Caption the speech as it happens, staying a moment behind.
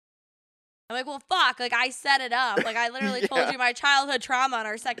I'm like, well, fuck. Like, I set it up. Like, I literally told you my childhood trauma on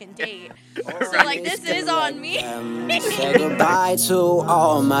our second date. So, like, this is on me. Say goodbye to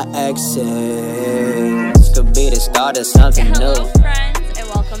all my exes. Could be the start of something Hello, new. friends, and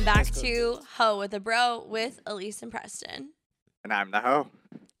welcome back to Ho with a Bro with Elise and Preston. And I'm the hoe.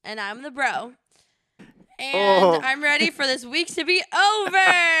 And I'm the bro. And I'm ready for this week to be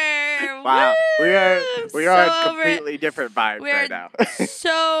over. Wow, Woo! we are So on completely different vibes We're right now.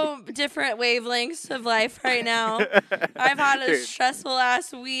 so different wavelengths of life right now. I've had a Dude, stressful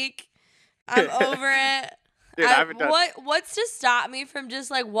last week. I'm over it. dude, I haven't done What's to stop me from just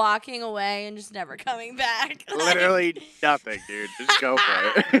like walking away and just never coming back? literally nothing, dude. Just go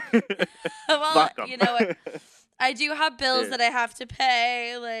for it. Well, Fuck 'em. you know what? I do have bills Dude. that I have to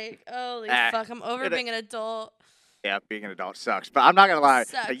pay. Like, holy fuck, I'm over it- being an adult. Yeah, being an adult sucks. But I'm not gonna lie.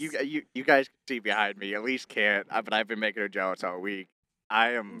 Sucks. You guys can see behind me. At least can't. But I've been making her jealous all week.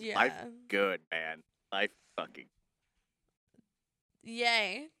 Life Yeah. good, man. Life fucking.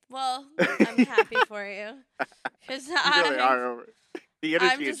 Yay. Well, I'm happy for you. Because You really are over. The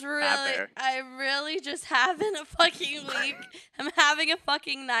energy I'm just is not really, there. I'm really just having a fucking week. I'm having a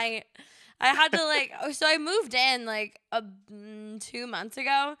fucking night. I had to so I moved in 2 months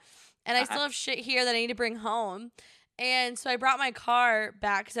ago, and I still have shit here that I need to bring home. And so I brought my car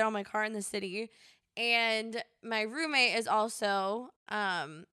back because I don't have my car in the city. And my roommate is also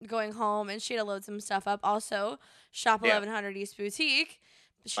going home, and she had to load some stuff up. Also, Shop 1100 East Boutique.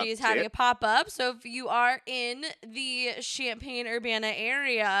 She's having a pop-up. So if you are in the Champaign-Urbana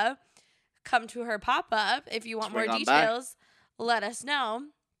area, come to her pop-up. If you want more details, let us know.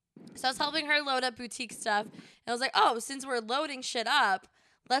 So I was helping her load up boutique stuff. And I was like, oh, since we're loading shit up,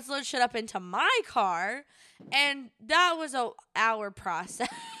 let's load shit up into my car. And that was an hour process.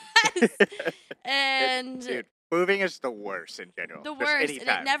 And Dude, moving is the worst in general. the Just worst. And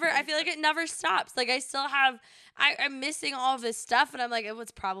anytime. I feel like it never stops. Like I still have, I'm missing all of this stuff. And I'm like, it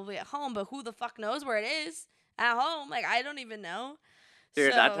was probably at home, but who the fuck knows where it is at home? Like, I don't even know.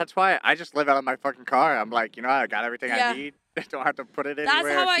 Dude, So, that's why I just live out of my fucking car. I'm like, I got everything Yeah. I need. I don't have to put it anywhere. that's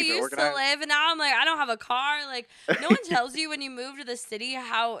how I keep it used to organized. live. And now I'm like, I don't have a car. Like, no one tells you when you move to the city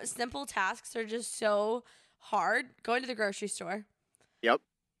how simple tasks are just so hard. Going to the grocery store. Yep.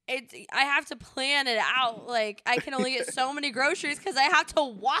 I have to plan it out. Like, I can only get so many groceries because I have to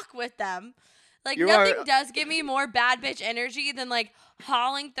walk with them. Like, nothing does give me more bad bitch energy than, like,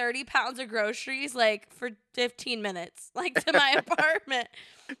 hauling 30 pounds of groceries, like, for 15 minutes, like, to my apartment.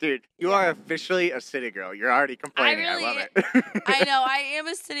 Dude, you are officially a city girl. You're already complaining. I love it. I know. I am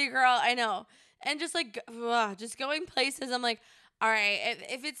a city girl. I know. And just, like, just going places, I'm like, all right,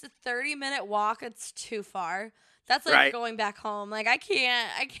 if it's a 30-minute walk, it's too far. That's like Right. going back home. Like, I can't.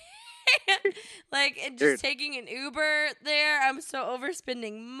 Like, and just taking an Uber there, I'm so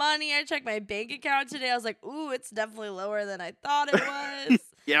overspending money. I checked my bank account today. I was like, ooh, it's definitely lower than I thought it was.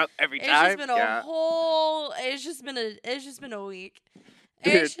 Yep, every It's time. just been it's just been a week.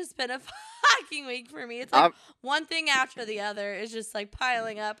 Dude. It's just been a fucking week for me. It's like one thing after the other is just like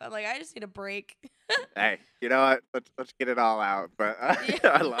piling up. I'm like, I just need a break. Hey, you know what? Let's get it all out. But Yeah.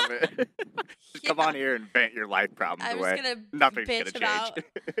 I love it. Just come on here and vent your life problems I'm away. just gonna Nothing's bitch gonna about change.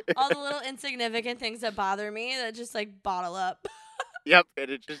 all the little insignificant things that bother me that just like bottle up. Yep, and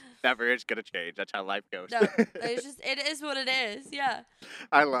it just never is gonna change. That's how life goes. No, it is what it is. Yeah.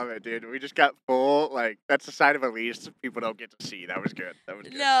 I love it, dude. We just got full. Like that's the side of Elise people don't get to see. That was good. That was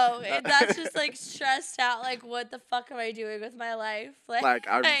good. No, that's just like stressed out. Like, what the fuck am I doing with my life? Like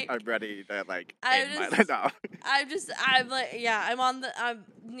I'm ready to like I'm end my just- no. I'm like, yeah, I'm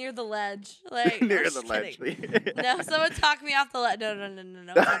near the ledge. Like, Near I'm the just ledge. kidding. No, someone talk me off the ledge. No, it's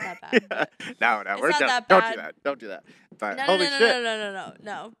not that bad. No, It's we're not done. that Don't bad. do that. Don't do that. But No, holy shit,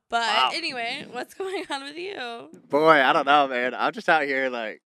 no. But Wow. anyway, what's going on with you? boy, I don't know, man. I'm just out here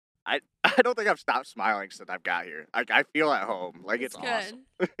like I don't think I've stopped smiling since I've got here. Like I feel at home. Like it's awesome.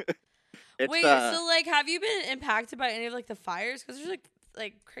 It's, Wait, so like, have you been impacted by any of like the fires? Because there's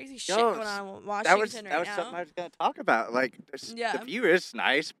like crazy shit Yo, going on in that was Washington that was right something I now. was gonna talk about. Like Yeah. the view is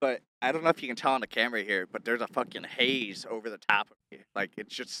nice, but I don't know if you can tell on the camera here, but there's a fucking haze over the top of me. Like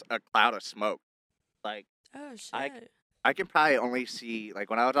it's just a cloud of smoke. Like Oh shit. I can probably only see like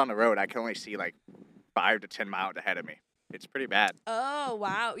when I was on the road, I can only see like 5 to 10 miles ahead of me. It's pretty bad. Oh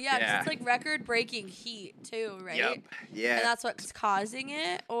wow, yeah, 'cause Yeah. it's like record-breaking heat too, right? Yep. And Yeah. that's what's causing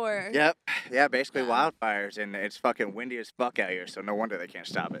it, or Yep. Yeah, basically Yeah. wildfires, and it's fucking windy as fuck out here, so no wonder they can't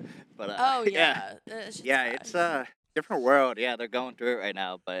stop it. But oh yeah, that shit's yeah, it's fucked. different world. Yeah, they're going through it right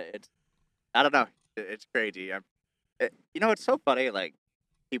now, but it's I don't know. It's crazy. You know, it's so funny. Like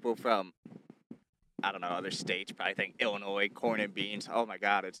people from I don't know, other states, but I think Illinois, corn and beans. Oh my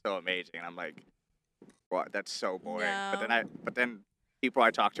God, it's so amazing. And I'm like, what? That's so boring. No. But then people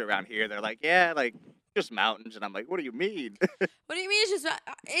I talk to around here, they're like, yeah, like just mountains. And I'm like, what do you mean? What do you mean? It's just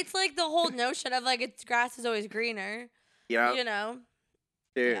it's like the whole notion of like it's grass is always greener. Yeah, You know.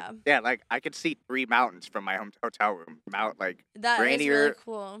 dude. Yeah. Yeah, like I could see 3 mountains from my hotel room. Mount like That is Rainier, really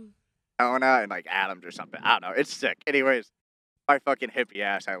cool. Helena, and like Adams or something. I don't know. It's sick. Anyways, my fucking hippie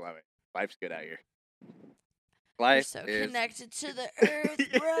ass. I love it. Life's good out here. You're Life so is connected to the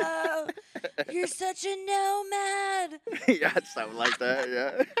earth, bro. You're such a nomad. yeah, something like that.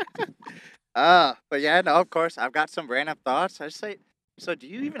 Yeah. But yeah, no, of course, I've got some random thoughts. I say, so do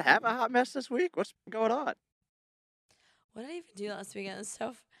you even have a hot mess this week? What's been going on? What did I even do last weekend?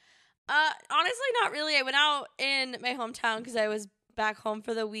 Honestly, not really. I went out in my hometown because I was back home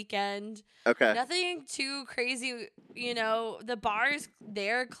for the weekend. Okay. Nothing too crazy. You know, the bars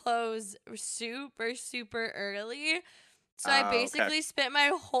there close super, super early. So I Okay. basically spent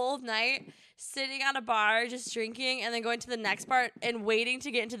my whole night sitting at a bar, just drinking, and then going to the next part and waiting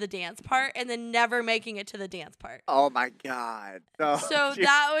to get into the dance part, and then never making it to the dance part. Oh my God. No, So dude,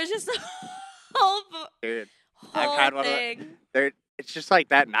 that was just the whole, dude, I've had one of thing. it's just like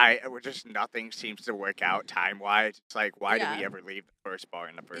that night where just nothing seems to work out time wise. It's like, why did we Yeah. ever leave the first bar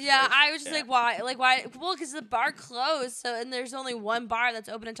in the first Yeah, place? I was just Yeah. like, why? Like, why? Well, because the bar closed, so and there's only one bar that's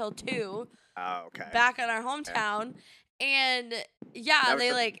open until 2 Oh, okay. back in our hometown. And yeah, That was they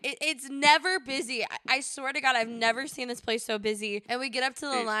a- like it's never busy. I swear to God, I've never seen this place so busy. And we get up to the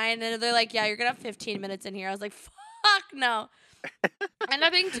Jeez. line, and they're like, "Yeah, you're gonna have 15 minutes in here." I was like, "Fuck no!" I ended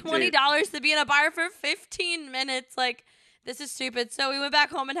up paying $20 to be in a bar for 15 minutes. Like, this is stupid. So we went back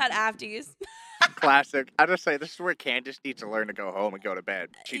home and had afties. Classic. I just say this is where Candace needs to learn to go home and go to bed.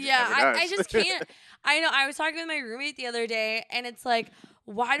 She just Yeah, never I does. just can't. I know. I was talking with my roommate the other day, and it's like,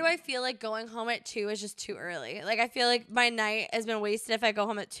 why do I feel like going home at 2 is just too early? Like, I feel like my night has been wasted if I go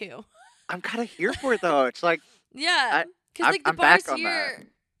home at 2. I'm kind of here for it though. It's like, Yeah, because I'm- like the I'm back bars on that. here.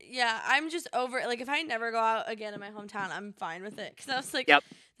 Yeah, I'm just over it. Like, if I never go out again in my hometown, I'm fine with it. Because I was like, Yep,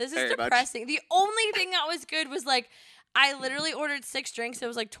 this is very much. depressing. The only thing that was good was like, I literally ordered 6 drinks. It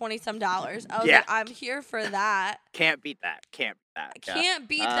was like $20 some. I was Yeah. like, I'm here for that. can't beat that. Can't beat that. I can't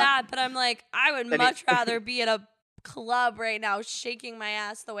beat that, but I'm like, I would Then you- much rather be at a club right now shaking my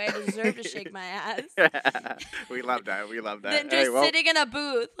ass the way I deserve to shake my ass We love that. We love that. than Hey, just well, sitting in a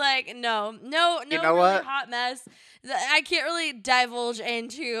booth. Like, no know really what? hot mess. I can't really divulge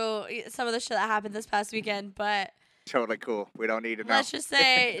into some of the shit that happened this past weekend, but totally cool. We don't need to know. let's just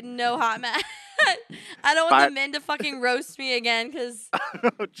say no hot mess. I don't want But- the men to fucking roast me again because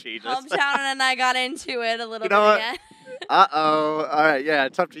Oh, Jesus. hometown and I got into it a little know bit what? again. Uh-oh. All right, yeah,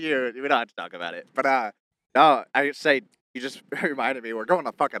 it's up to you. We don't have to talk about it. But, no, I say, you just reminded me, we're going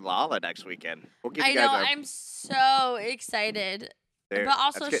to fucking Lala next weekend. We'll give I you know, guys I'm so excited. Dude, But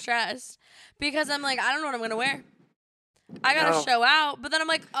also that's good. stressed because I'm like, I don't know what I'm gonna wear. I gotta No. show out, but then I'm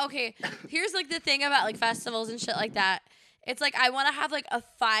like, okay, here's like the thing about like festivals and shit like that. It's like I want to have like a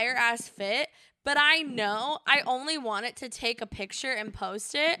fire ass fit, but I know I only want it to take a picture and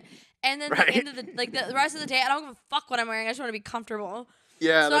post it, and then Right. the end of the like the rest of the day, I don't give a fuck what I'm wearing. I just want to be comfortable.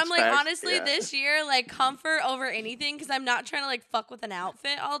 Yeah, So that's I'm like, facts. honestly, Yeah. this year, like comfort over anything, because I'm not trying to like fuck with an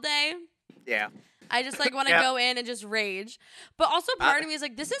outfit all day. Yeah. I just like want to Yeah. go in and just rage. But also part of me is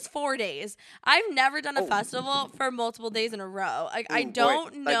like, this is 4 days. I've never done a Oh. festival for multiple days in a row. Like I Ooh, boy.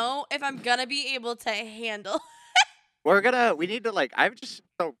 don't Like- know if I'm gonna be able to handle. We need to, like,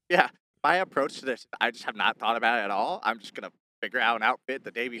 my approach to this, I just have not thought about it at all. I'm just going to figure out an outfit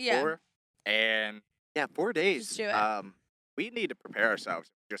the day Yeah. before. And, 4 days. Just do it. We need to prepare ourselves.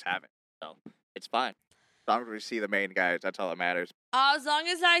 We just haven't. So, it's fine. As long as we see the main guys, that's all that matters. As long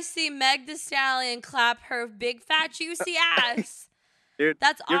as I see Meg Thee Stallion clap her big fat juicy ass, Dude,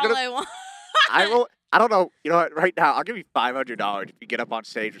 that's you're all gonna- I want. I don't know. You know what? Right now, I'll give you $500 if you get up on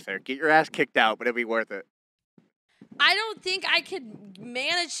stage with her. Get your ass kicked out, but it'll be worth it. I don't think I could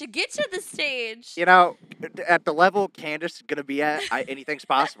manage to get to the stage. You know, at the level Candace is going to be at, anything's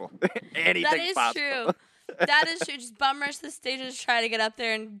possible. Anything's That is possible. true. That is true. Just bum rush the stage and just try to get up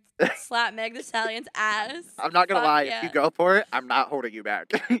there and slap Meg Thee Stallion's ass. I'm not gonna Fuck lie. yeah. If you go for it, I'm not holding you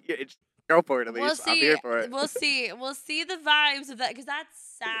back. Go for it at least. We'll see. I'm here for it. We'll see. We'll see the vibes of that because that's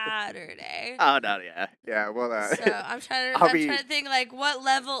Saturday. Oh no, yeah. Well, So I'm trying to. I'll I'm be- trying to think like what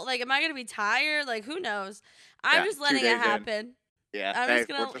level. Like, am I gonna be tired? Like, who knows? I'm Yeah, just 2 letting it days in. happen. yeah. I'm hey, just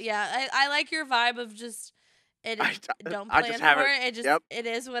gonna. we'll just- Yeah, I like your vibe of just. Don't I plan just for haven't- it. It just. yep. It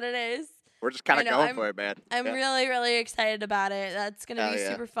is what it is. We're just kind I of know, going for it, man. I'm Yeah. really, really excited about it. That's gonna Hell be yeah.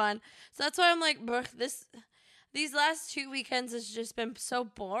 super fun. So that's why I'm like, these last 2 weekends has just been so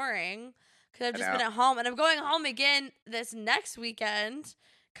boring. because I've I just know. been at home, and I'm going home again this next weekend,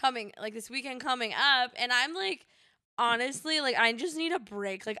 this weekend coming up, and I'm like, honestly, like I just need a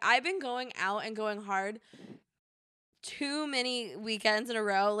break. Like I've been going out and going hard too many weekends in a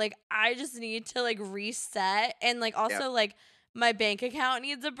row. Like I just need to like reset, and like Yep. also like my bank account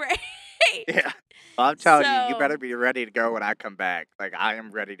needs a break. Yeah. Well, I'm telling you, you So, better be ready to go when I come back. Like I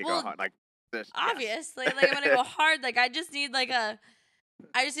am ready to go well, hard. Like this. Yes. obviously, like I'm gonna go hard. Like I just need like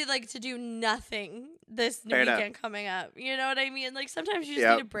to do nothing this Fair enough. weekend coming up. You know what I mean? Like sometimes you just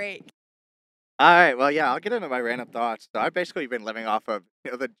Yep. need a break. All right. Well, yeah, I'll get into my random thoughts. So I've basically been living off of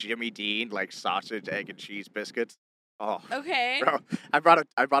the Jimmy Dean like sausage, egg, and cheese biscuits. Oh, Okay. bro, I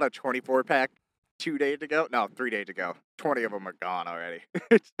brought a 24 pack 2 days ago. No, 3 days ago. 20 of them are gone already.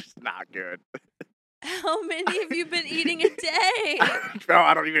 It's just not good. How many have you been eating a day? Bro,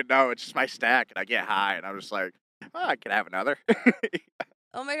 I don't even know. It's just my stack, and I get high, and I'm just like, oh, I can have another.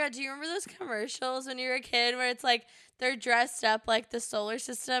 Oh my god, do you remember those commercials when you were a kid where it's like they're dressed up like the solar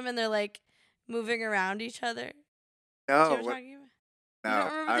system and they're like moving around each other? Do you know No, what I'm what? talking about? You don't No.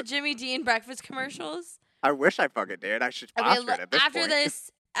 remember the Jimmy Dean breakfast commercials? I wish I fucking did. I should Okay, sponsor it at this point.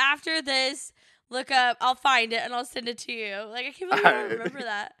 after this, look up. I'll find it and I'll send it to you. Like I can't believe I don't remember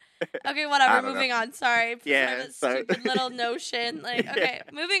that. Okay, I whatever. don't know. Moving on. Sorry for Yeah, that so- stupid little notion. Like okay,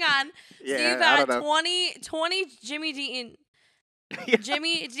 moving on. So Yeah, you've I don't got know. 20 Yeah.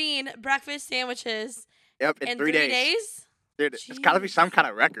 Jimmy Dean breakfast sandwiches Yep, in in 3 days. days. Dude, it's got to be some Jeez. kind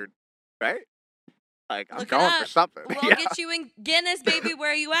of record, right? Like, I'm Look it going for up. something. We'll Yeah. get you in Guinness, baby.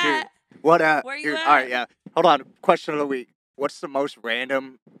 Where you Dude, at? what, Where you dude, at? all right, yeah. Hold on. Question of the week. What's the most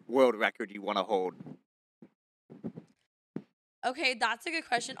random world record you want to hold? Okay, that's a good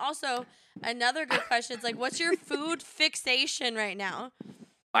question. Also, another good question is like, what's your food fixation right now?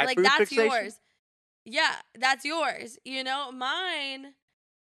 My Like food that's fixation? yours. Yeah, that's yours. You know, mine.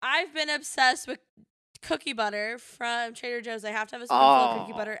 I've been obsessed with cookie butter from Trader Joe's. I have to have a spoonful of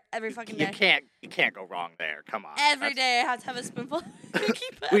cookie Oh, butter every fucking you day. can't go wrong there. Come on. Every That's- day I have to have a spoonful of cookie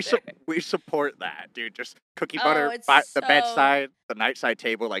butter. we support that, dude. Just cookie Oh, butter it's by the so- bedside, the nightside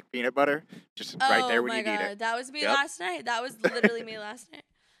table, like peanut butter, just right there Oh when my you need god, it. that was me Yep. last night. That was literally me last night.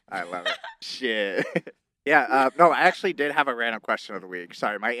 I love it. Shit. Yeah. No, I actually did have a random question of the week.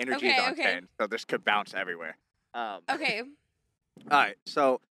 Sorry, my energy is Okay, on okay. 10, so this could bounce everywhere. Okay. All right.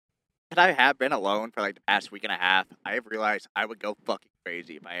 So, and I have been alone for like the past week and a half. I have realized I would go fucking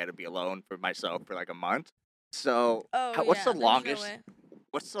crazy if I had to be alone for myself for like a month. So, Oh what's yeah. the there's no longest? way.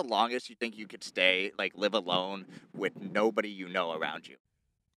 What's the longest you think you could stay, like live alone with nobody you know around you?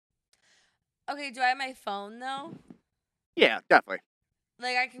 Okay, do I have my phone though? Yeah, definitely.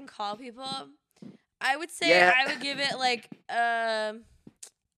 Like I can call people. I would say Yeah. I would give it like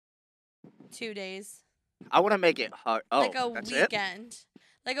 2 days. I want to make it hard. Oh, Like a that's it? weekend.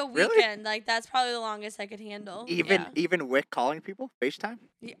 Like a Really? weekend. Like that's probably the longest I could handle. Even Yeah. even with calling people FaceTime?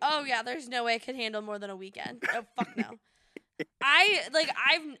 Oh yeah, there's no way I could handle more than a weekend. Oh fuck no.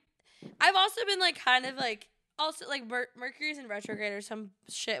 I've also been like kind of like also like Mercury's in retrograde or some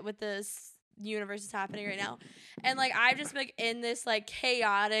shit with this universe is happening right now, and like I've just been in this like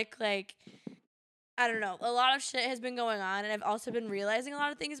chaotic like I don't know, a lot of shit has been going on, and I've also been realizing a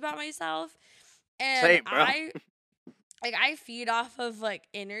lot of things about myself, and Same, bro. I feed off of like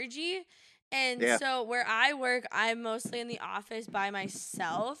energy. And Yeah. so where I work, I'm mostly in the office by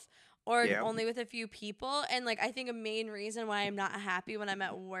myself or Yeah. only with a few people. And like I think a main reason why I'm not happy when I'm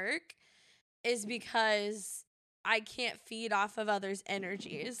at work is because I can't feed off of others'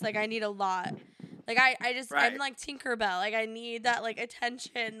 energies. Like I need a lot. Like I just Right. I'm like Tinkerbell. Like I need that like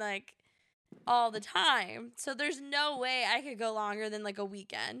attention like all the time. So there's no way I could go longer than like a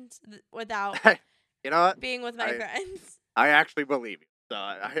weekend without You know what? being with my I- friends. I actually believe you.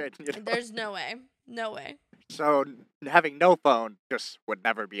 So, There's no way. No way. so having no phone just would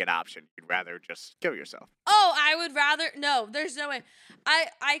never be an option. You'd rather just kill yourself. Oh, I would rather no. There's no way.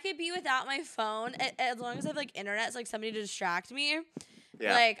 I could be without my phone as long as I have like internet, it's like somebody to distract me.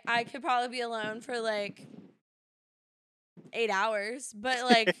 Yeah. Like I could probably be alone for like 8 hours, but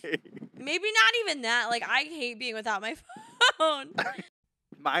like maybe not even that. Like I hate being without my phone.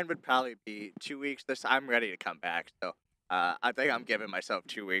 Mine would probably be 2 weeks. I'm ready to come back. So I think I'm giving myself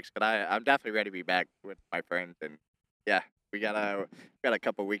 2 weeks, but I'm definitely ready to be back with my friends. And yeah, we got a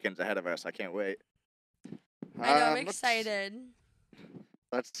couple weekends ahead of us. I can't wait. I know. I'm let's- excited.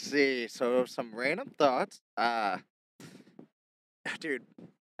 Let's see. So some random thoughts. Dude,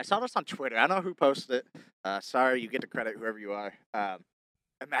 I saw this on Twitter. I don't know who posted it. Sorry, you get the credit, whoever you are.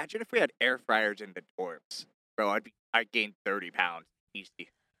 Imagine if we had air fryers in the dorms, bro. I'd gain 30 pounds easy.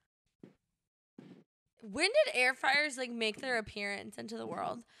 when did air fryers like make their appearance into the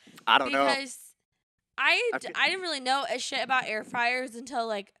world? I don't know. Because I I feel- didn't really know a shit about air fryers until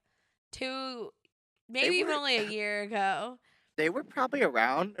like maybe even were- only a year ago. They were probably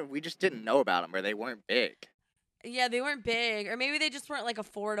around, and we just didn't know about them, or they weren't big. Yeah, they weren't big, or maybe they just weren't like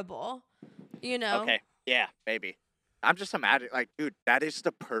affordable. You know? Okay, yeah, maybe. I'm just imagining, like, dude, that is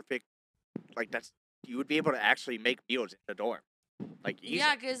the perfect, like, you would be able to actually make meals in the dorm, like, easy.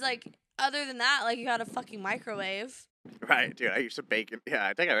 Yeah, because like other than that, like you got a fucking microwave. Right, dude. I used to bake. Yeah,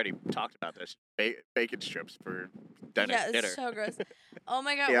 I think I already talked about this. Bacon strips for dinner. Yeah, it's so gross. Oh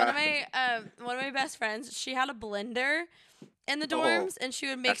my god, Yeah. one of my best friends, she had a blender in the Oh, dorms, and she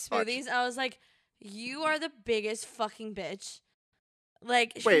would make that's much. smoothies. I was like, you are the biggest fucking bitch.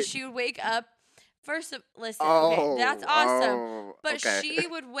 Like Wait. she would wake up. Listen, Oh, okay, that's awesome. oh, But okay. she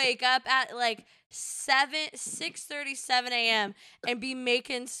would wake up at like 6:37 a.m. and be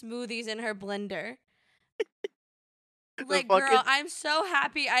making smoothies in her blender. Like, fucking- girl, I'm so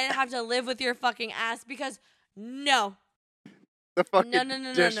happy I didn't have to live with your fucking ass because no, The fucking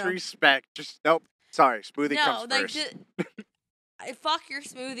no. disrespect. Just nope. Sorry, smoothie no, comes like, first. fuck your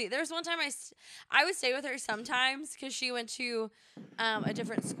smoothie. There was one time I would stay with her sometimes because she went to a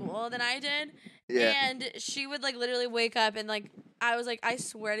different school than I did, Yeah. and she would like literally wake up and like I was like, I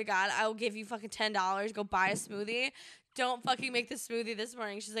swear to God, I will give you fucking $10. Go buy a smoothie. Don't fucking make the smoothie this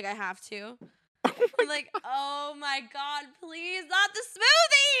morning. She's like, I have to. I'm like, oh my God, please, not the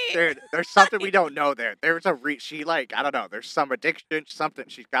smoothie. Dude, there's something we don't know there. There's she like, I don't know. There's some addiction, something.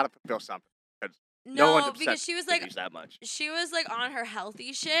 She's got to fulfill something. No one's No, upset because she was with like, these that much. she was like on her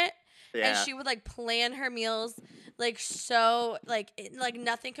healthy shit. Yeah. And she would like plan her meals like so like like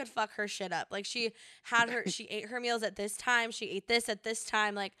nothing could fuck her shit up. Like she ate her meals at this time, she ate this at this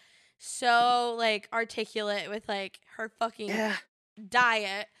time, like so like articulate with like her fucking Yeah.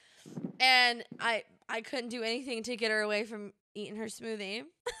 diet. And I couldn't do anything to get her away from eating her smoothie.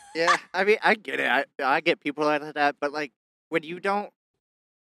 Yeah. I mean, I get it. I get people like that, but like when you don't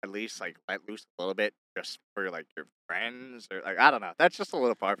at least like let loose a little bit just for like your friends or like I don't know. That's just a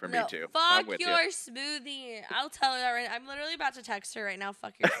little far for me No, too. I'm fuck with your you. smoothie. I'll tell her that right now. I'm literally about to text her right now.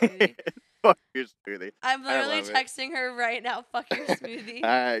 Fuck your smoothie. Fuck your smoothie. I'm literally love it. texting her right now. Fuck your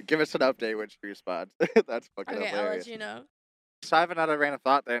smoothie. Give us an update when she responds. That's fucking Okay, I'll hilarious. let you know. So I have another random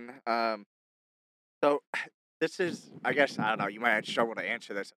thought then. So this is, I guess, I don't know, you might struggle to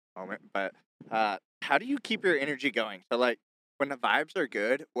answer this at the moment, but how do you keep your energy going? So like when the vibes are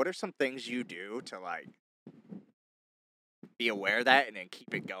good, what are some things you do to like be aware of that and then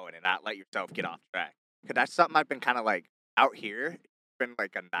keep it going and not let yourself get off track? Because that's something I've been kind of like out here. It's been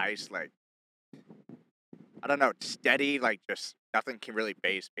like a nice, like, I don't know, steady, like just nothing can really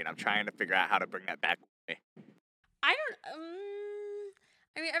phase me. And I'm trying to figure out how to bring that back with me. I don't.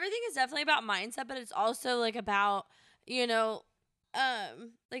 I mean, everything is definitely about mindset, but it's also like about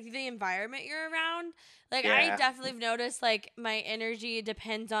like the environment you're around. Like I Yeah. definitely have noticed like my energy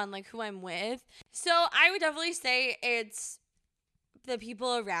depends on like who I'm with. So I would definitely say it's the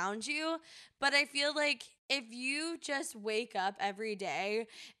people around you, but I feel like if you just wake up every day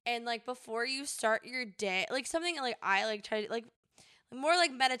and like before you start your day, like something like I like try to like more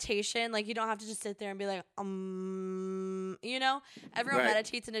like meditation, like you don't have to just sit there and be like everyone Right.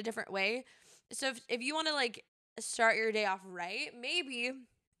 meditates in a different way. So if you want to like start your day off right, maybe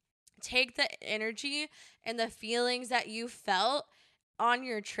take the energy and the feelings that you felt on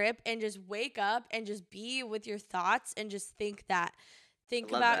your trip and just wake up and just be with your thoughts and just think love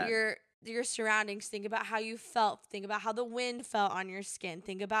about that. your surroundings, think about how you felt, think about how the wind felt on your skin,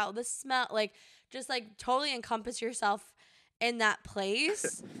 think about the smell, like just like totally encompass yourself in that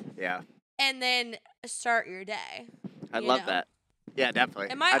place Yeah. and then start your day. I you love know? that. Yeah, definitely.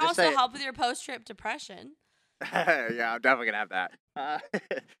 It I might just also say- help with your post-trip depression. Yeah, I'm definitely gonna have that.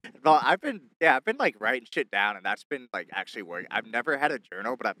 Well, I've been like writing shit down, and that's been like actually working. I've never had a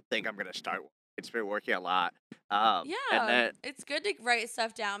journal, but I think I'm gonna start one. It's been working a lot. And Yeah, then it's good to write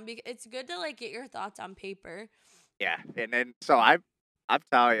stuff down. It's good to like get your thoughts on paper. yeah, and then so I'm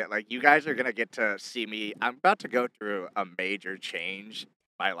telling you, like you guys are gonna get to see me. I'm about to go through a major change in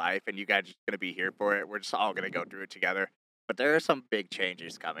my life, and you guys are gonna be here for it. We're just all gonna go through it together. But there are some big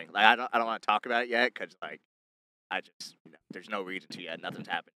changes coming. Like I don't want to talk about it yet because like. I just, there's no reason to yet. Nothing's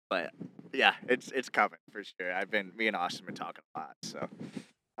happened. But yeah, it's coming for sure. Me and Austin been talking a lot. So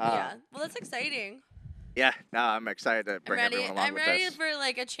Yeah, well, that's exciting. yeah, no, I'm excited to I'm bring ready. everyone along I'm with ready this. for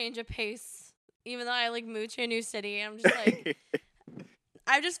like a change of pace. Even though I like moved to a new city, I'm just like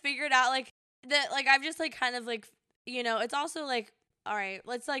I've just figured out like that. Like I've just like kind of like it's also like all right,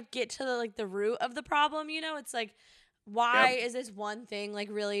 let's like get to the root of the problem. It's like why is this one thing like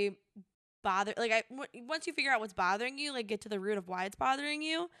really once you figure out what's bothering you, like get to the root of why it's bothering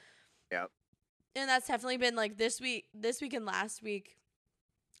you. Yep. And that's definitely been like this week and last week.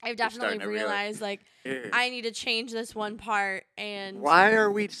 I've You're starting definitely to realized like Dude, I need to change this one part. And why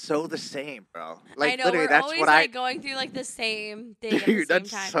are we so the same, bro? Like I know literally, we're that's always what like going through like the same thing at the Dude, same that's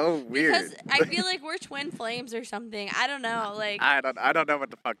time. so weird. Because I feel like we're twin flames or something. I don't know. Like I don't know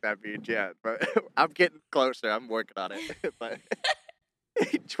what the fuck that means yet, but I'm getting closer. I'm working on it. But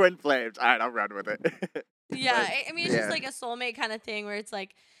twin flames. All right, I'll run with it. yeah, But, I mean it's just yeah. like a soulmate kind of thing where it's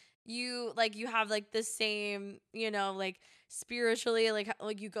like you have like the same, like spiritually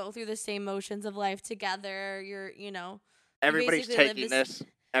like you go through the same motions of life together. You're, Everybody's basically live taking this- this.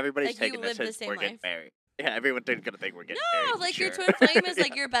 Everybody's like, you taking this live the as same we're getting life. married. Yeah, everyone's gonna think we're getting No, married. like for your sure. twin flame is like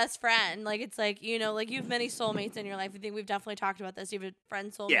Yeah. your best friend. Like it's like, like you have many soulmates in your life. I think we've definitely talked about this. You have a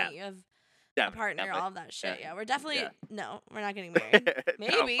friend soulmate, Yeah. you have a Definitely, partner, definitely. all of that shit. Yeah. Yeah, we're definitely Yeah. no, we're not getting married.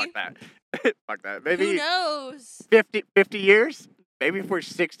 No, Maybe. fuck that. Fuck that. Who Maybe knows? 50 years? Maybe if we're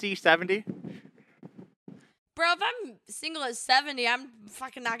 60, 70? Bro, if I'm single at 70, I'm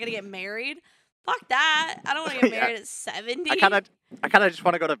fucking not gonna get married. Fuck that. I don't want to get Yeah. married at 70. I kind of just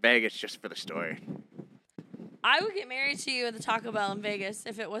want to go to Vegas just for the story. I would get married to you at the Taco Bell in Vegas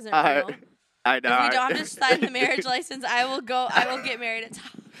if it wasn't I real. I know. If we don't have to sign the marriage license, I will get married at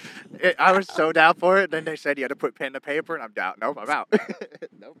Taco. I was so down for it. Then they said you had to put pen to paper, and I'm down. Nope, I'm out.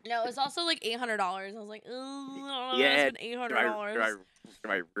 Nope. No, it's also like $800. I was like, oh, I don't know. Yeah, Spend $800. Do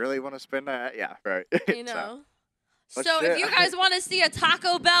I really want to spend that? Yeah, right. You So, know. Well, So if shit. you guys want to see a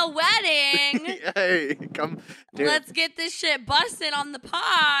Taco Bell wedding, hey, come, dude. let's get this shit busted on the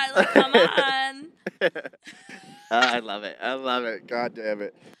pod. Like, come on. I love it. I love it. God damn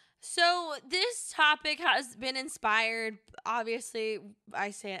it. So this topic has been inspired, obviously, I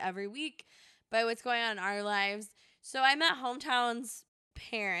say it every week, by what's going on in our lives. So I met Hometown's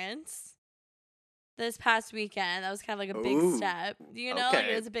parents this past weekend. That was kind of like a big Ooh, step. Like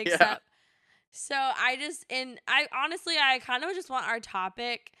okay. it was a big Yeah. step. So I kind of just want our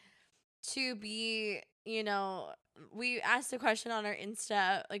topic to be, we asked a question on our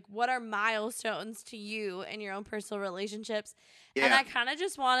Insta, like, what are milestones to you in your own personal relationships? Yeah. And I kind of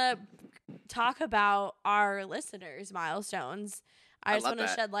just want to talk about our listeners' milestones. I just love want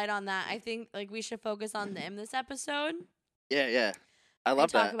to that. shed light on that. I think like we should focus on them this episode. Yeah. I And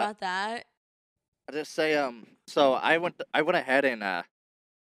love talk that. about that. I just say so I went ahead and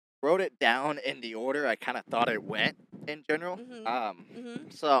wrote it down in the order I kind of thought it went in general.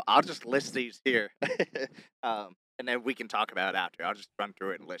 Mhm. So I'll just list these here. And then we can talk about it after. I'll just run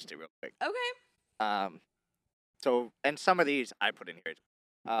through it and list it real quick. Okay. So and some of these I put in here.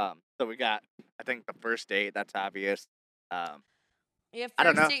 So we got I think the first date, that's obvious. Yeah, I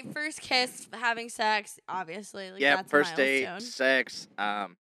don't first know. date, first kiss, having sex, obviously. Like, Yeah, that's first a date, milestone. sex,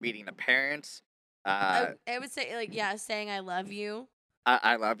 meeting the parents. I would say, like, yeah, saying I love you.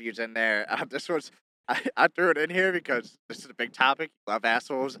 I love you's in there. This was I threw it in here because this is a big topic. Love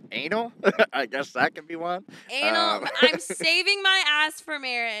assholes, anal. I guess that can be one. Anal, I'm saving my ass for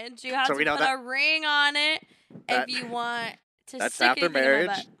marriage. You have So to we know put that- a ring on it that- if you want to That's stick after anything in my marriage.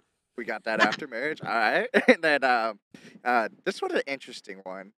 butt. We got that after marriage. All right. And then this was an interesting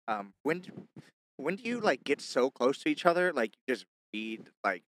one. When do you like get so close to each other, like you just read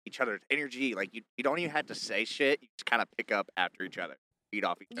like each other's energy, like you don't even have to say shit. You just kind of pick up after each other, feed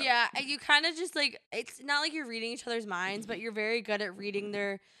off each other. Yeah, and you kind of just like, it's not like you're reading each other's minds, but you're very good at reading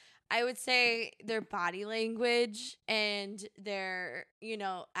I would say their body language and their,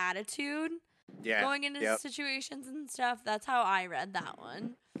 attitude Yeah. going into Yep. situations and stuff. That's how I read that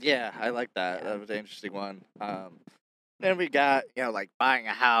one. Yeah, I like that. Yeah. That was an interesting one. Then we got, like buying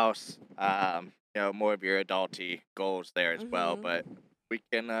a house, more of your adulty goals there as well. Mhm. But we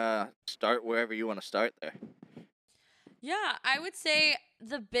can start wherever you want to start there. Yeah, I would say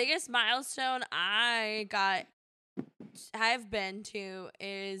the biggest milestone I've been to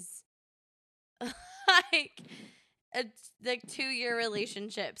is like a 2-year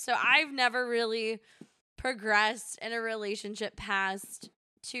relationship. So I've never really progressed in a relationship past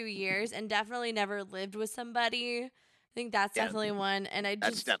 2 years, and definitely never lived with somebody. I think that's Yeah. definitely one. And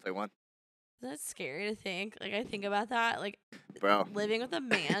That's definitely one, that's scary to think. Like I think about that, like bro. living with a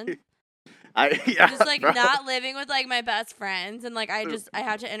man. Yeah, Just like bro. not living with like my best friends, and like I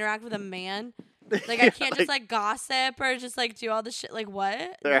have to interact with a man. Like I can't just like gossip or just like do all the shit. Like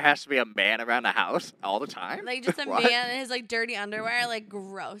what? There has to be a man around the house all the time. Like just a What? man in his like dirty underwear. Like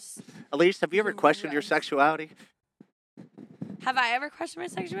gross. Elise, have you ever questioned your Gross. sexuality? Have I ever questioned my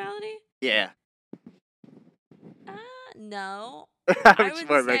sexuality? Yeah. No. I I was wouldn't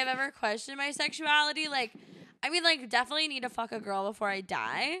wondering. say I've ever questioned my sexuality. Like, I mean, like definitely need to fuck a girl before I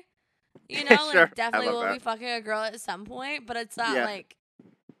die. You know, Sure, like I definitely love will that. be fucking a girl at some point, but it's not Yeah. like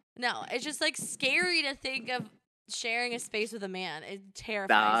no, it's just like scary to think of sharing a space with a man. It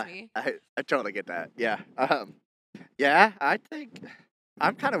terrifies Nah, me. I totally get that. Yeah. Yeah, I think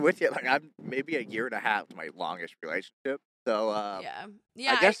I'm kind of with you. Like, I'm maybe a year and a half to my longest relationship. So, Yeah. I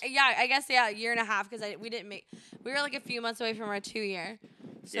Yeah, guess, I guess a year and a half cuz we were like a few months away from our 2 year.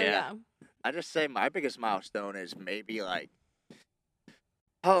 So yeah, yeah. I just say my biggest milestone is maybe like,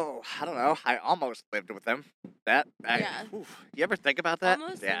 oh, I don't know. I almost lived with them. Yeah. You ever think about that?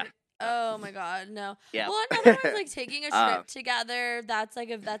 Almost Yeah. like oh my god, no. Yeah. Well, another one's like taking a um, trip together. That's like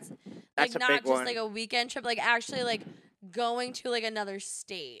that's a big not just one. like a weekend trip, like actually like going to like another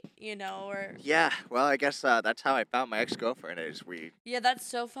state, or Yeah. Well, I guess that's how I found my ex girlfriend. Is we yeah, that's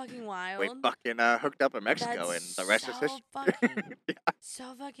so fucking we wild. fucking hooked up in Mexico, That's and the rest is so history. fucking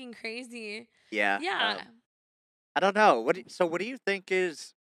so fucking crazy. Yeah. Yeah. I don't know. So what do you think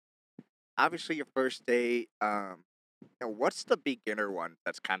is obviously your first date? What's the beginner one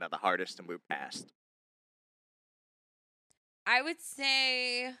that's kind of the hardest to move past? I would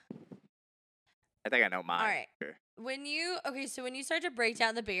say I think I know all mine. right. Sure. So when you start to break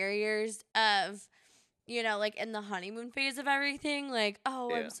down the barriers of like in the honeymoon phase of everything, like, oh,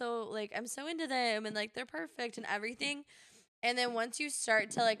 Yeah. I'm so into them and like they're perfect and everything. And then once you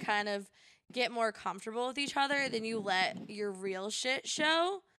start to like kind of get more comfortable with each other, then you let your real shit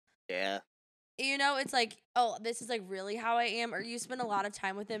show. Yeah. It's like, oh, this is like really how I am, or you spend a lot of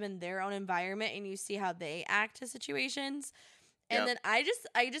time with them in their own environment and you see how they act to situations. And Yep. then I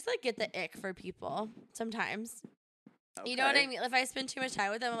just like get the ick for people sometimes. You know what I Okay. mean? If I spend too much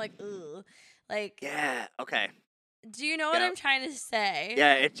time with them, I'm like, ooh. Like, Yeah. Okay. do you know what Yeah. I'm trying to say?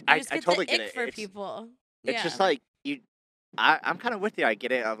 Yeah. I just I get totally the get ick it. for It's people. it's Yeah. just like you. I'm kind of with you. I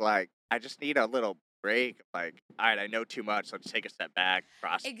get it. Of like, I just need a little break. Like, all right, I know too much. Let's take a step back,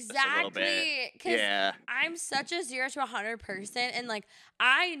 process a little bit. Exactly. Because Yeah. I'm such a 0 to 100 person. And like,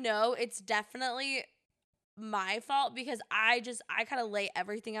 I know it's definitely my fault because I kind of lay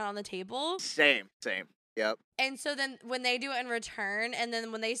everything out on the table. Same. Same. Yep. And so then when they do it in return, and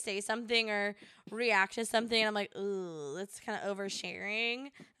then when they say something or react to something, and I'm like, ooh, that's kind of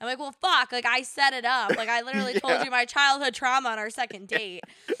oversharing. I'm like, well, fuck. Like, I set it up. Like, I literally told Yeah. you my childhood trauma on our second date.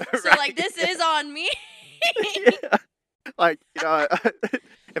 So, Right. like, this is on me. Yeah. Like,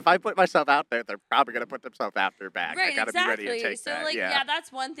 if I put myself out there, they're probably gonna put themselves out there back. I Right, gotta be ready to exactly. take So, that. like, Yeah. yeah,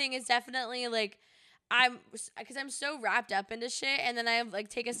 that's one thing is definitely, like, because I'm so wrapped up into shit, and then I like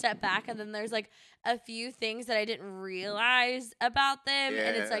take a step back, and then there's like a few things that I didn't realize about them,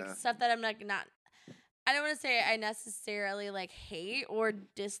 and it's like Yeah. stuff that I'm like not. I don't want to say I necessarily like hate or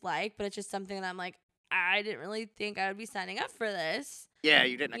dislike, but it's just something that I'm like I didn't really think I would be signing up for this. Yeah,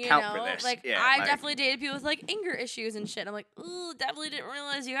 you didn't account for this. Like Yeah, I like, definitely dated people with like anger issues and shit. I'm like, ooh, definitely didn't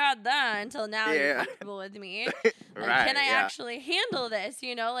realize you had that until now you're Yeah. comfortable with me. Like, right. can I Yeah. actually handle this?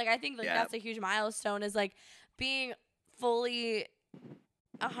 Like I think like Yeah. that's a huge milestone is like being fully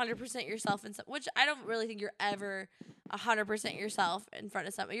 100% yourself and which I don't really think you're ever 100% yourself in front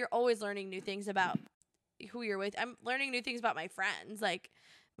of somebody. You're always learning new things about who you're with. I'm learning new things about my friends, like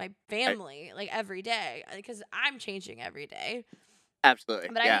my family, like every day because I'm changing every day. Absolutely.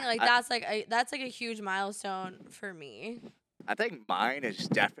 But yeah. I think like that's like a huge milestone for me. I think mine is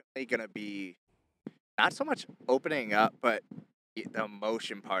definitely gonna be not so much opening up, but the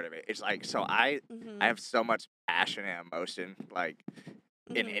emotion part of it. It's like so I Mm-hmm. have so much passion and emotion like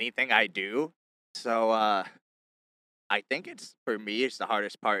in Mhm. anything I do. So I think it's for me it's the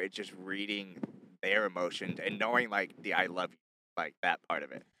hardest part. It's just reading their emotions and knowing like the I love you, like that part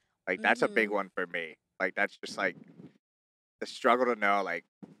of it. Like that's a big Mhm. one for me. Like that's just like the struggle to know like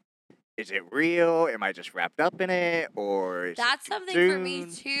is it real? Am I just wrapped up in it or is That's it too something for me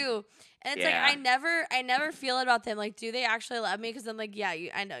soon? too. And it's Yeah. like I never feel it about them. Like, do they actually love me? Because I'm like, yeah,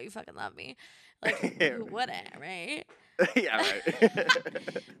 I know you fucking love me. Like, who wouldn't, right? Yeah, right.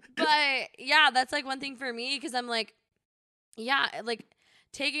 But yeah, that's like one thing for me because I'm like, yeah, like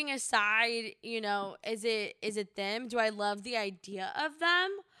taking aside, is it them? Do I love the idea of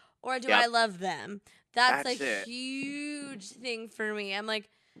them, or do Yep. I love them? That's That's a it. huge thing for me. I'm like,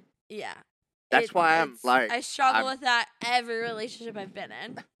 yeah. That's why I'm like I struggle I'm with that every relationship I've been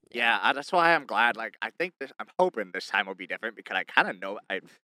in. yeah, that's why I'm glad. Like I think I'm hoping this time will be different because I kind of know.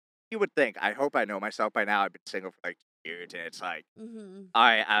 You would think. I hope I know myself by now. I've been single for like 2 years, and it's like Mm-hmm.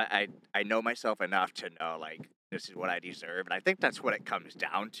 I know myself enough to know like this is what I deserve, and I think that's what it comes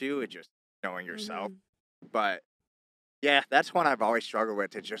down to. It's just knowing yourself. Mm-hmm. But yeah, that's one I've always struggled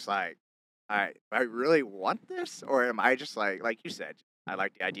with. It's just like, I really want this, or am I just like you said, I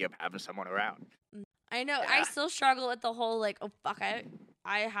like the idea of having someone around. I know. I Yeah. still struggle with the whole like, oh fuck,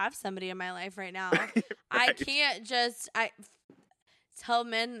 I have somebody in my life right now. I Right. can't just tell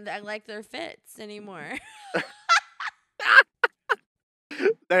men that I like their fits anymore.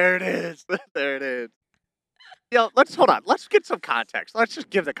 There it is. There it is. Yo, let's hold on. Let's get some context. Let's just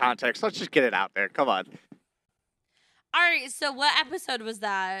give the context. Let's just get it out there. Come on. All right, so what episode was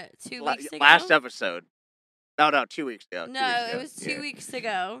that? 2 weeks ago? Last episode. No, 2 weeks ago. 2 No, weeks it ago. was 2 Yeah. weeks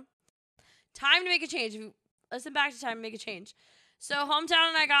ago. Time to make a change. Listen back to Time to Make a Change. So Hometown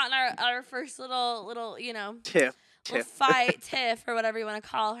and I got in our first little Tiff. little fight, tiff, or whatever you want to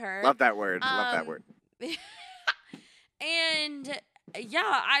call her. Love that word. Love that Um, word. And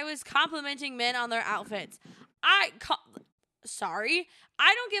yeah, I was complimenting men on their outfits. Sorry,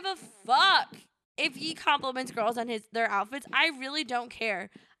 I don't give a fuck if he compliments girls on their outfits. I really don't care.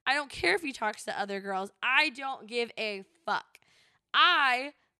 I don't care if he talks to other girls. I don't give a fuck.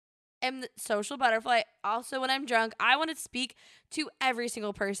 I am the social butterfly. Also, when I'm drunk, I want to speak to every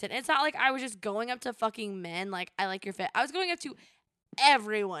single person. It's not like I was just going up to fucking men like, I like your fit. I was going up to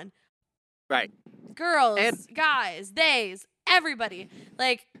everyone. Right. Girls, And- guys, theys, everybody.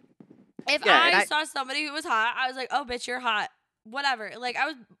 Like, if Yeah, and I I- saw somebody who was hot, I was like, oh, bitch, you're hot. Whatever. Like, I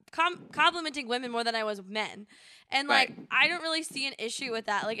was complimenting women more than I was men. And, like, Right. I don't really see an issue with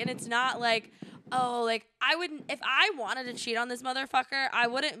that. Like, and it's not like, oh, like, I wouldn't, if I wanted to cheat on this motherfucker, I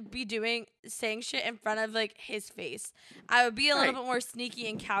wouldn't be saying shit in front of, like, his face. I would be a little Right. bit more sneaky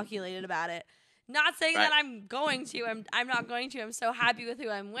and calculated about it. Not saying Right. that I'm going to. I'm not going to. I'm so happy with who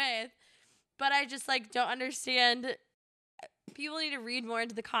I'm with. But I just, like, don't understand. People need to read more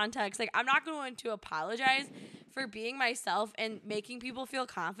into the context. Like, I'm not going to apologize for being myself and making people feel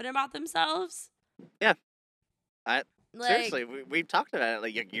confident about themselves. Yeah. Like, Like, seriously, we've talked about it.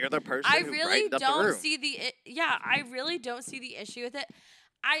 Like, you're the person I who really brightened up the don't room. see I really don't see the issue with it.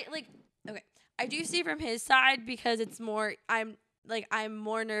 Okay, I do see from his side because it's more, I'm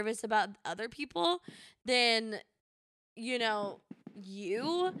more nervous about other people than, you.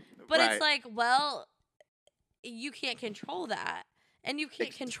 But Right. it's like, well, you can't control that. And you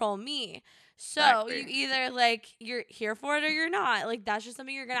can't control me. So Exactly. you either, like, you're here for it or you're not. Like, that's just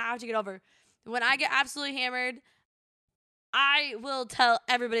something you're going to have to get over. When I get absolutely hammered, I will tell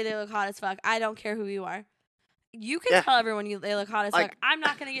everybody they look hot as fuck. I don't care who you are. You can Yeah. tell everyone they look hot as Like- fuck. I'm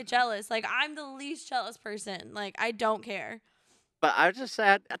not going to get jealous. Like, I'm the least jealous person. Like, I don't care. But I just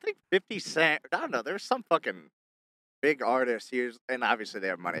said, I think 50 Cent, I don't know, there's some fucking big artist here, and obviously they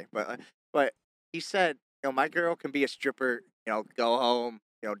have money, but he said, my girl can be a stripper, go home,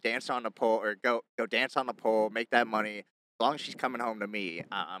 dance on the pole, or go dance on the pole, make that money. As long as she's coming home to me,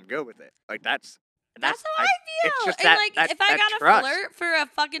 I'm good with it. Like, that's That's how I feel. it's just and, that- like, that- if I that got to trust. flirt for a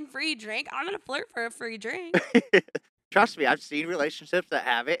fucking free drink, I'm going to flirt for a free drink. Trust me, I've seen relationships that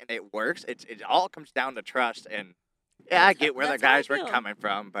have it, and it works. It all comes down to trust, and yeah, I That's get where the that's how I guys were feel. coming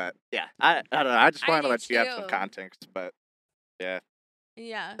from, but yeah, I don't know. I just I wanted to do let you have some too. context, but yeah.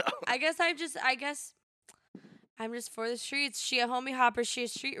 Yeah. I guess I'm just for the streets. She a homie hopper. She a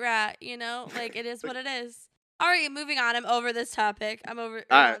street rat. Like, it is what it is. All right, moving on. I'm over this topic. I'm over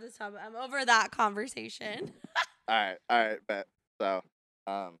right. this topic. I'm over that conversation. All right, bet. So,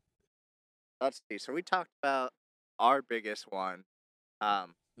 let's see. So we talked about our biggest one.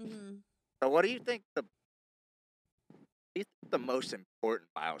 hmm So what do you think the most important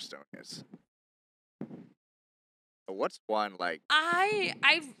milestone is? So what's one like?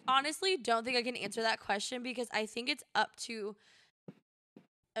 I honestly don't think I can answer that question because I think it's up to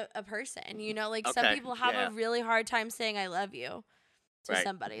a person. Like, some Okay, people have yeah. a really hard time saying I love you to Right.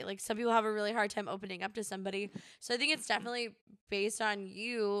 somebody. Like, some people have a really hard time opening up to somebody. So I think it's definitely based on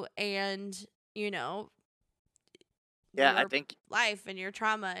you and, Yeah, I your think life and your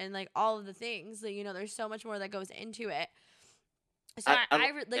trauma and, like, all of the things that, there's so much more that goes into it. So yeah.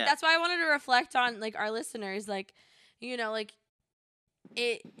 that's why I wanted to reflect on, like, our listeners, like, like,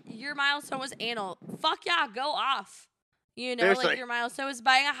 your milestone was anal. Fuck yeah, go off. Like, Seriously. your milestone was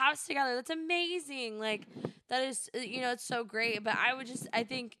buying a house together. That's amazing. Like, that is, it's so great. But I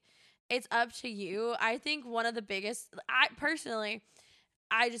think it's up to you. I think one of the biggest,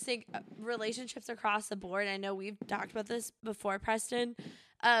 I just think relationships across the board, I know we've talked about this before, Preston,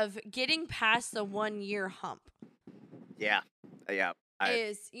 of getting past the 1 year hump yeah.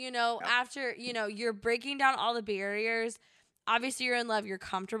 is, after, you're breaking down all the barriers. Obviously, you're in love. You're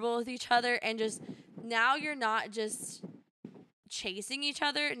comfortable with each other. And just now you're not just chasing each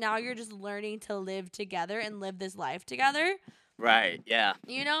other. Now you're just learning to live together and live this life together. Right. Yeah.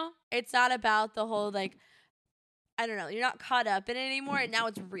 It's not about the whole, like, I don't know, you're not caught up in it anymore, and now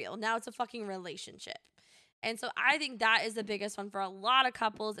it's real. Now it's a fucking relationship. And so I think that is the biggest one for a lot of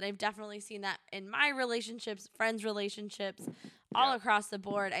couples, and I've definitely seen that in my relationships, friends' relationships, all across the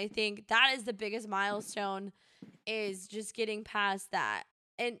board. I think that is the biggest milestone, is just getting past that.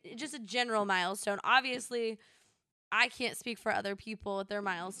 And just a general milestone. Obviously, I can't speak for other people with their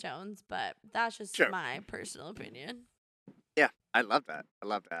milestones, but that's just Sure. my personal opinion. Yeah, I love that. I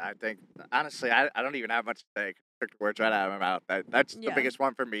love that. I think, honestly, I don't even have much to say. Took the words right out of my mouth. That's the Yeah. biggest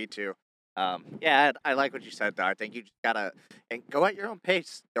one for me, too. Yeah, I like what you said, though. I think you just gotta and go at your own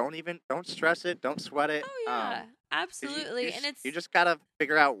pace. Don't stress it. Don't sweat it. Oh yeah, 'Cause absolutely. And it's you just gotta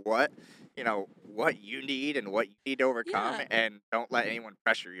figure out what you need and what you need to overcome, Yeah. and don't let anyone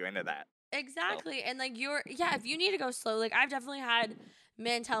pressure you into that. exactly. And like if you need to go slow, like I've definitely had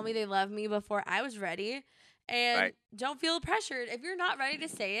men tell me they love me before I was ready. And Right. don't feel pressured. If you're not ready to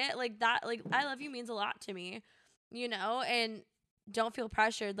say it, like that, like I love you means a lot to me, and don't feel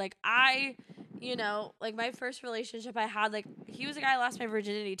pressured. Like like my first relationship I had, like he was a guy I lost my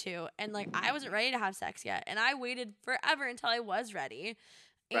virginity to, and like I wasn't ready to have sex yet. And I waited forever until I was ready.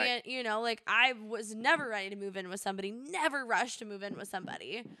 Right. And like I was never ready to move in with somebody, never rushed to move in with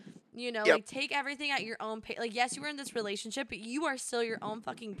somebody. Yep. Like take everything at your own pace. Like, yes, you were in this relationship, but you are still your own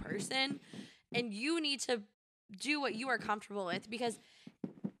fucking person, and you need to do what you are comfortable with, because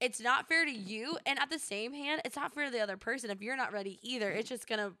it's not fair to you, and at the same hand, it's not fair to the other person if you're not ready either. It's just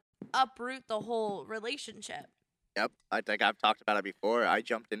gonna uproot the whole relationship. Yep. I think I've talked about it before. I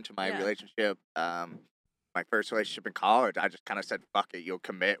jumped into my Yeah. relationship, my first relationship in college. I just kind of said, "Fuck it, you'll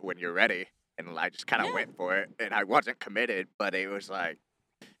commit when you're ready," and I just kind of Yeah. went for it. And I wasn't committed, but it was like,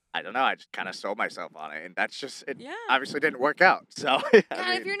 I don't know. I just kind of sold myself on it, and that's just it. Yeah. Obviously, didn't work out. So Yeah,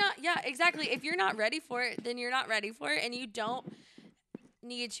 I if you're not, exactly. If you're not ready for it, then you're not ready for it, and you don't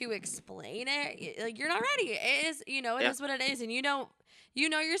need to explain it. Like you're not ready. It is, it Yeah. is what it is, and you know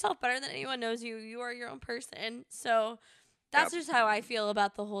yourself better than anyone knows you. You are your own person, so that's just how I feel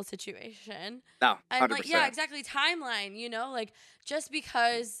about the whole situation. no, And like, 100%. yeah, exactly. Timeline, like just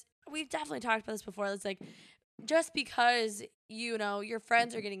because we've definitely talked about this before. It's like just because your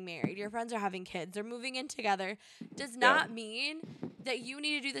friends are getting married, your friends are having kids, they're moving in together, does not mean that you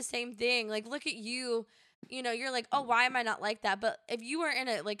need to do the same thing. Like, look at you. You're like, oh, why am I not like that? But if you are in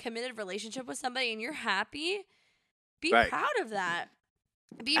a like committed relationship with somebody and you're happy, be Right. proud of that.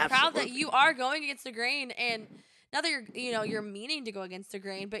 Be proud that Absolutely. you are going against the grain, and not that you're meaning to go against the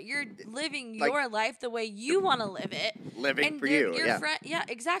grain, but you're living Like- your life the way you want to live it. Living And for they're- you. your Yeah. yeah,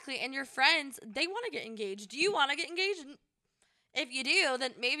 exactly. And your friends, they want to get engaged. Do you want to get engaged? If you do,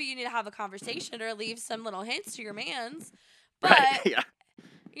 then maybe you need to have a conversation or leave some little hints to your mans. But Right. Yeah.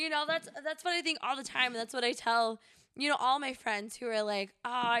 that's what I think all the time, and that's what I tell all my friends who are like, oh,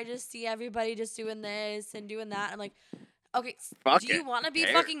 I just see everybody just doing this and doing that. I'm like, okay, Fuck do you it. want to be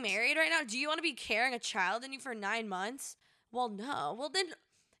Cares. fucking married right now? Do you want to be carrying a child in you for 9 months? Well, no. Well, then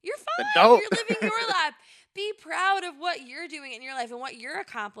you're fine. Then don't. You're living your life. Be proud of what you're doing in your life and what you're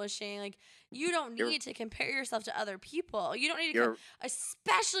accomplishing. Like, you don't You're- need to compare yourself to other people. You don't need to, You're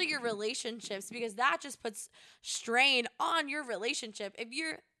especially your relationships, because that just puts strain on your relationship. If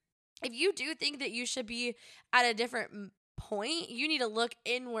you do think that you should be at a different point, you need to look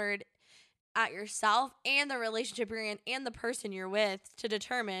inward at yourself and the relationship you're in and the person you're with to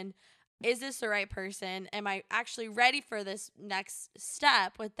determine, is this the right person? Am I actually ready for this next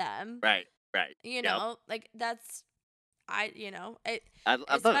step with them? right. Right. Like that's, it, I love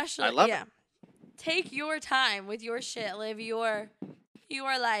especially, it. I love yeah. it. Take your time with your shit. Live your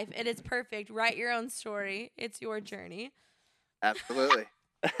life. It is perfect. Write your own story. It's your journey. Absolutely.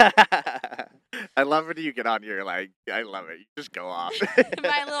 I love when you get on your I love it. You just go off.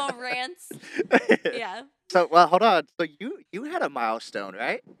 My little rants. Yeah. So well, hold on. So you had a milestone,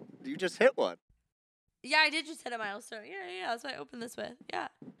 right? You just hit one. Yeah, I did just hit a milestone. Yeah. That's what I opened this with. Yeah.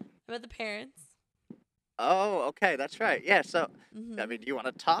 About the parents. Oh, okay, that's right. Yeah. So Mhm. I mean, do you want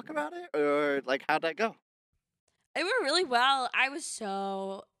to talk about it, or how'd that go? It went really well. I was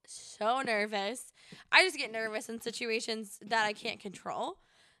so nervous. I just get nervous in situations that I can't control,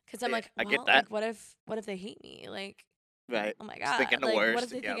 because I'm Yeah, like, I well, get that. like, what if they hate me? Like, Right. oh my Just god, thinking the like, what worst, if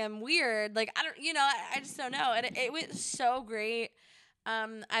they yeah. think I'm weird? Like, I don't, I just don't know. And it went so great.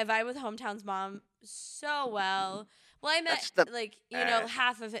 I vibe with Hometown's mom so well. Well, I met That's the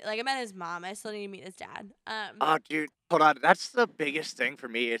half of it. Like, I met his mom. I still need to meet his dad. Oh, dude, hold on. That's the biggest thing for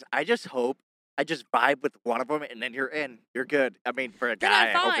me is I just hope I just vibe with one of them, and then you're in. You're good. I mean, for a Then I'm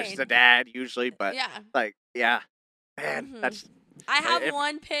guy, I hope it's fine. the dad usually, but yeah. yeah, man, Mhm. that's I have if-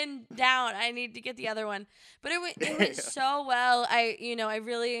 one pinned down. I need to get the other one. But it went so well. I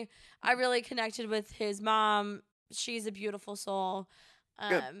really connected with his mom. She's a beautiful soul.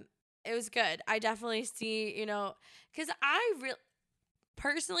 Good. It was good. I definitely see, because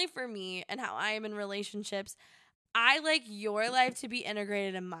personally for me and how I am in relationships, I like your life to be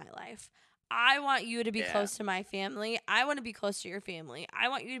integrated in my life. I want you to be Yeah. close to my family. I want to be close to your family. I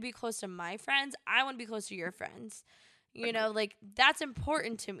want you to be close to my friends. I want to be close to your friends. You know, like that's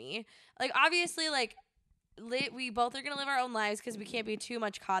important to me. Like obviously, like we both are gonna live our own lives because we can't be too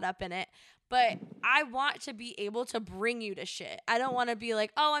much caught up in it. But I want to be able to bring you to shit. I don't want to be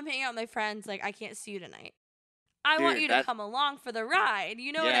like, oh, I'm hanging out with my friends. Like I can't see you tonight. I want Dude, you to come along for the ride.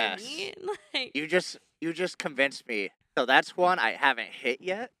 You know what I yes. mean? Like, You just convinced me. So that's one I haven't hit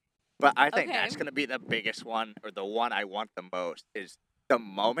yet, but I think Okay. that's gonna be the biggest one, or the one I want the most. Is the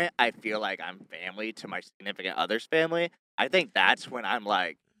moment I feel like I'm family to my significant other's family. I think that's when I'm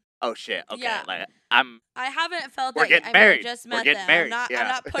like, oh shit, okay, Yeah. like I haven't felt We're that yet. getting I mean, I married. just We're met getting them. married, I'm yeah.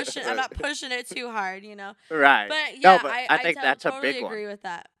 not pushing. I'm not pushing it too hard. You know. right. But No, yeah, but I think that's a totally big one. agree with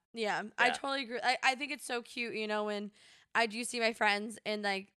that. Yeah, I Yeah. totally agree. I think it's so cute. You know, when I do see my friends and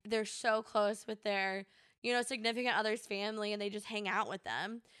like they're so close with their significant other's family and they just hang out with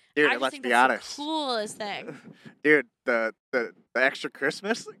them. Dude, I and just let's think be that's honest. the coolest thing. Dude, the extra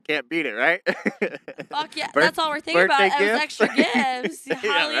Christmas can't beat it, right? Fuck yeah, that's all we're thinking about. Birthday Those gifts. extra gifts.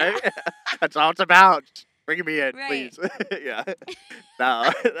 Hell yeah. right? That's all it's about. Just bring me in, Right. please. yeah. No.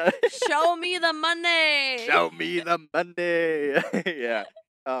 Show me the money. Show me the Monday. yeah.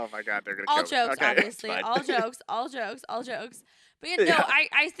 Oh my God, they're gonna All kill me. jokes, Okay, it's obviously. fine. All jokes, all jokes, all jokes. But yeah, no, Yeah.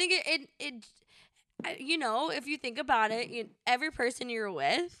 I think if you think about it, every person you're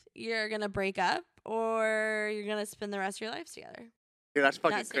with, you're gonna break up or you're gonna spend the rest of your lives together. Dude, that's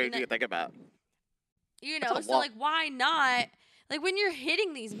fucking That's the crazy to think about. That's a So lot. like, why not? Like when you're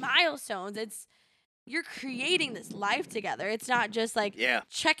hitting these milestones, you're creating this life together. It's not just like Yeah.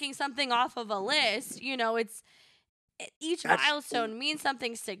 checking something off of a list. Each That's- milestone means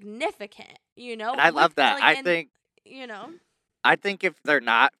something significant. And I love that. I think I think if they're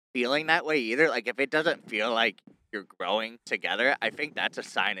not feeling that way either, like if it doesn't feel like you're growing together, I think that's a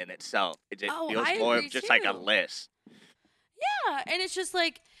sign in itself. It Oh, feels I more agree of just like a too. list. Yeah, and it's just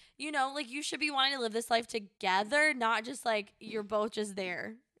like, like you should be wanting to live this life together, not just like you're both just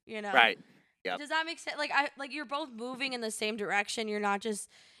there, Right. Yep. Does that make sense? Like you're both moving in the same direction. You're not just,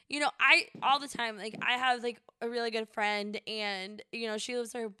 I all the time like I have like a really good friend and she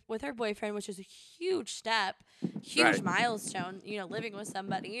lives with her boyfriend, which is a huge step, huge Right. milestone, living with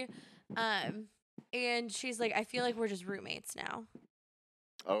somebody. And she's like, I feel like we're just roommates now.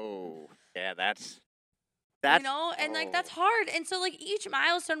 Oh, yeah, that's And like that's hard. And so like each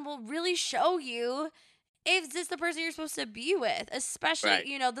milestone will really show you if this the person you're supposed to be with, especially Right.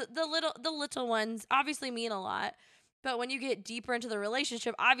 the little ones obviously mean a lot. But when you get deeper into the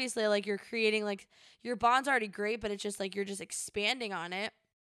relationship, obviously like you're creating like your bond's already great, but it's just like you're just expanding on it.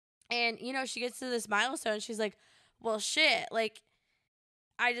 And she gets to this milestone, she's like, well shit, like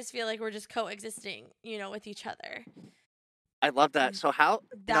I just feel like we're just coexisting, with each other. I love that. So how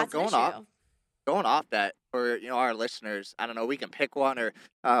That's an going issue. off that for our listeners, I don't know, we can pick one or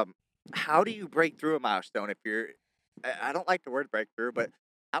how do you break through a milestone if you're I don't like the word breakthrough, but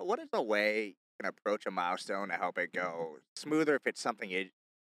what is a way you can approach a milestone to help it go smoother if it's something you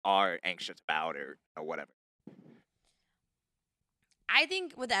are anxious about or whatever? I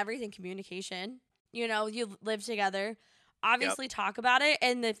think with everything, communication. You live together, obviously talk about it,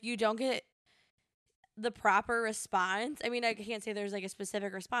 and if you don't get the proper response, I mean, I can't say there's like a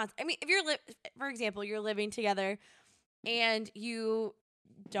specific response. I mean, if you're for example, you're living together and you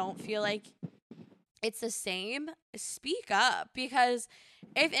don't feel like it's the same, speak up, because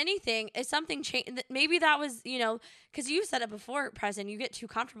if anything, if something changed, maybe that was, because you said it before, Preston, you get too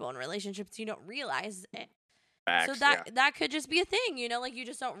comfortable in relationships, you don't realize it. Facts, So that could just be a thing, like you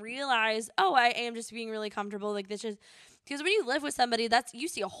just don't realize, oh, I am just being really comfortable. Like this is because when you live with somebody, you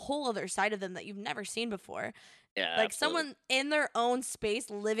see a whole other side of them that you've never seen before. Yeah. Like absolutely. someone in their own space,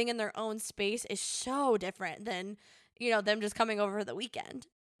 living in their own space is so different than, them just coming over for the weekend.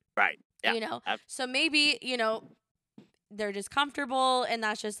 Right. Yeah. So maybe, they're just comfortable and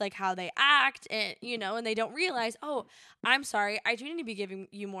that's just like how they act and and they don't realize, oh, I'm sorry, I do need to be giving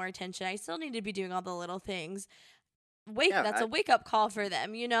you more attention, I still need to be doing all the little things. That's a wake up call for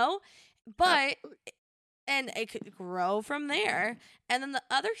them, but Absolutely. and it could grow from there. And then the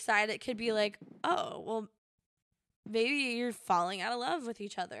other side, it could be like, oh, well, maybe you're falling out of love with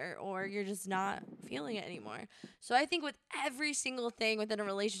each other or you're just not feeling it anymore. So I think with every single thing within a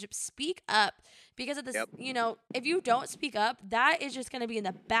relationship, speak up, because of this, Yep. If you don't speak up, that is just going to be in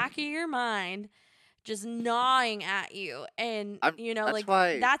the back of your mind, just gnawing at you. And, that's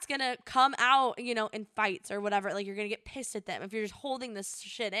why- that's going to come out, in fights or whatever. Like you're going to get pissed at them if you're just holding this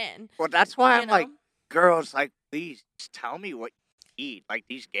shit in. Well, that's why you I'm like, know? girls, like, please just tell me what you eat. Like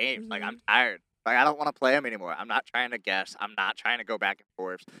these games, like I'm tired. Like, I don't want to play them anymore. I'm not trying to guess. I'm not trying to go back and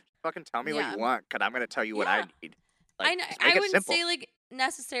forth. Just fucking tell me what Yeah. you want, because I'm going to tell you what I Yeah. need. I Like, know, just I make it wouldn't simple. say like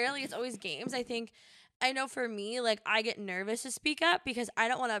necessarily it's always games. I know for me, like I get nervous to speak up because I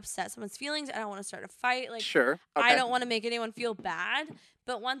don't want to upset someone's feelings. I don't want to start a fight. Like Sure. I Okay. don't want to make anyone feel bad.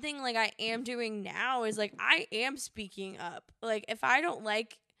 But one thing like I am doing now is like I am speaking up. Like if I don't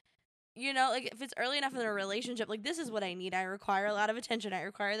like like if it's early enough in a relationship, like this is what I need. I require a lot of attention. I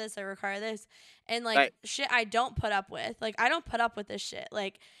require this. I require this. And like Right. shit I don't put up with. Like I don't put up with this shit.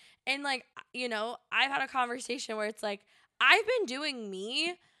 Like and like I've had a conversation where it's like I've been doing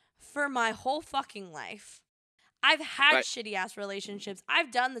me for my whole fucking life. I've had Right. shitty ass relationships.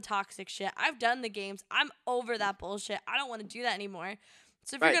 I've done the toxic shit. I've done the games. I'm over that bullshit. I don't want to do that anymore.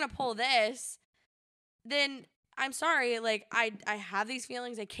 So if Right. you're going to pull this, then I'm sorry, like I have these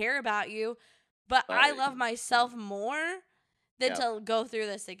feelings, I care about you, but I Right. love myself more than Yeah. to go through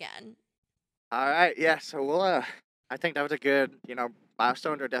this again. All right. Yeah. So we'll. I think that was a good.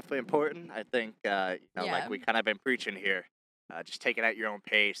 Milestones are definitely important. I think. Yeah. Like we kind of been preaching here. Just take it at your own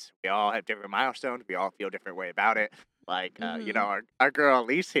pace. We all have different milestones. We all feel a different way about it. Like, our girl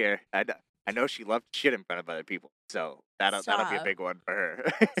Elise here. I know she loves shit in front of other people. So that'll be a Stop. big one for her.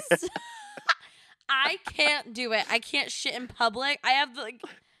 I can't do it. I can't shit in public.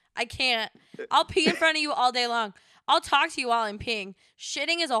 I can't. I'll pee in front of you all day long. I'll talk to you while I'm peeing.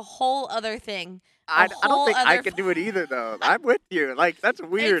 Shitting is a whole other thing. I don't whole think I other can do it either though. I'm with you. Like that's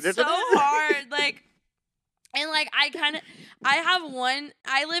weird, It's isn't so it? hard. Like, and like I have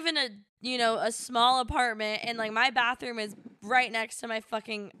I live in a small apartment, and like my bathroom is right next to my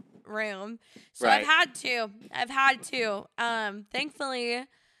fucking room. So Right. I've had to. Thankfully,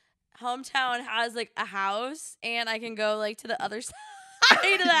 hometown has like a house, and I can go like to the other side of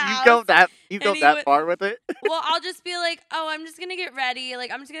the house. You go and he that would- far with it? Well, I'll just be like, oh, I'm just gonna get ready.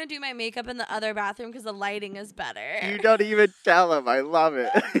 Like, I'm just gonna do my makeup in the other bathroom because the lighting is better. You don't even tell him. I love it.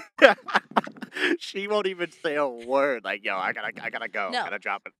 She won't even say a word. Like, yo, I gotta go. No. I gotta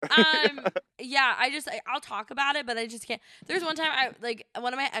drop it. Yeah, I'll talk about it, but I just can't. There's one time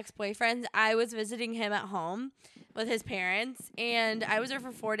one of my ex-boyfriends, I was visiting him at home with his parents, and I was there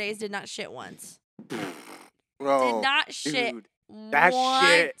for 4 days, did not shit once. Bro, Did not shit dude, that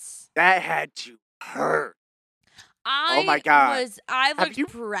shit- once. that had to hurt. I my God. I Have looked you-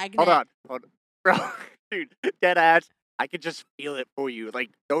 pregnant. Hold on. Bro, dude, dead ass. I could just feel it for you.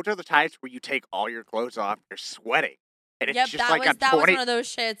 Like, those are the times where you take all your clothes off, you're sweating. And it's Yep, just that like was a that was 20, one of those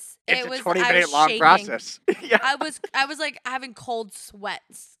shits. it's It a was 20-minute I was long shaking. process. Yeah. I was like having cold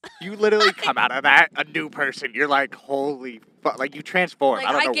sweats. You literally come out of that a new person. You're like, holy fuck. Like, you transform. Like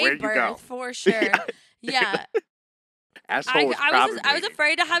I don't know gave where birth you go. for sure. Yeah. Asshole was I was probably-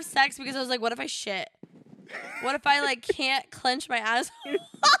 afraid to have sex because I was like, what if I shit? What if I like can't clench my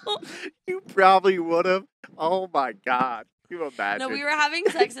asshole? You probably would have. Oh my god. You imagine. No, we were having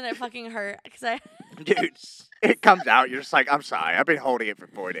sex and it fucking hurt because Dude, it comes out. You're just like, I'm sorry. I've been holding it for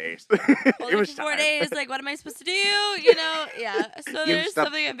 4 days. holding it was for 4 time. days. Like, what am I supposed to do? Yeah. So You there's stop-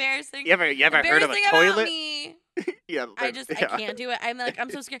 something embarrassing. You ever heard of a Embarrassing about toilet? me. Yeah. I can't do it. I'm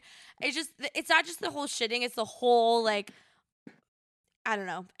so scared. It's not just the whole shitting. It's the whole like, I don't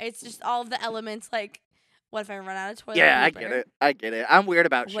know. It's just all of the elements. Like, what if I run out of toilet Yeah, paper? I get it. I'm weird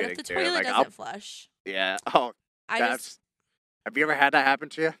about What shitting if the too. toilet Like, doesn't flush? yeah. Oh, Have have you ever had that happen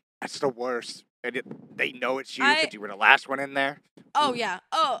to you? That's the worst. And they know it's you I- because you were the last one in there. Oh yeah.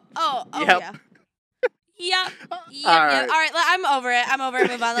 Oh Yep. yeah. Yep. All right. All right. I'm over it.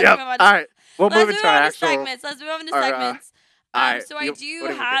 Move on. Let's Yep. move on. All right. We'll Let's move move into our on to actual. segments. Let's move on to our, segments. all right, So I what do do we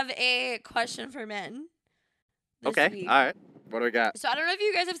get? have a question for men. This Okay. week. All right. What do we got? So I don't know if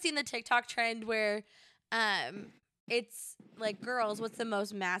you guys have seen the TikTok trend where, it's like girls. What's the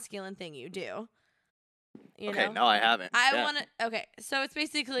most masculine thing you do? You Okay. know? No, I haven't. I Yeah. want to. Okay, so it's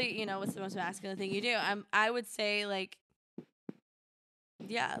basically what's the most masculine thing you do? I would say like,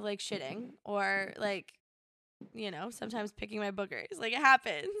 yeah, like shitting or like, sometimes picking my boogers. Like it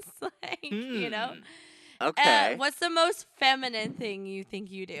happens. Like. Okay. What's the most feminine thing you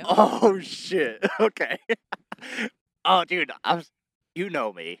think you do? Oh shit. Okay. Oh, dude, you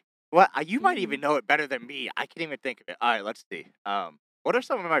know me. What? You might even know it better than me. I can't even think of it. All right, let's see. What are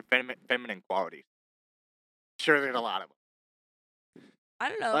some of my feminine qualities? Sure, there's a lot of them. I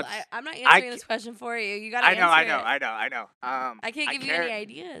don't know. Let's- I'm not I answering ca- this question for you. You gotta I know. answer it. I know. I can't give you any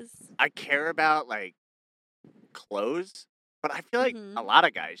ideas. I care about like clothes, but I feel like Mhm. a lot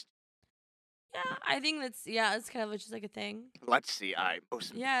of guys. Yeah, I think it's kind of just like a thing. Let's see.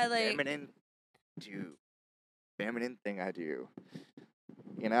 Most Yeah, like feminine thing I do.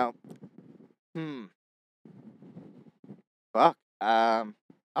 Fuck.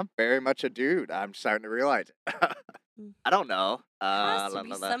 I'm very much a dude. I'm starting to realize it. Mm. I don't know. Has to La, be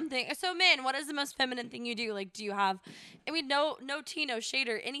la, la. something. So, man, what is the most feminine thing you do? Like, do you have? I mean, no tea, no shade,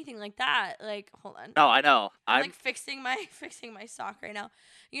 or anything like that. Like, hold on. No, I know. I'm I'm like fixing my sock right now.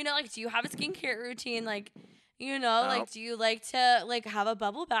 Like, do you have a skincare routine? Like, no. like, do you like to like have a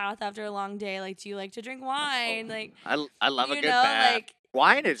bubble bath after a long day? Like, do you like to drink wine? Like, I love a good bath. like,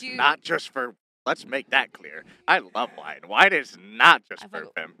 Wine is do you, not just for. Let's make that clear. I love wine. Wine is not just I for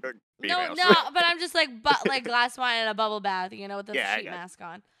fuck- females. no, but I'm just like, like glass wine and a bubble bath. With the Yeah, sheet yeah. mask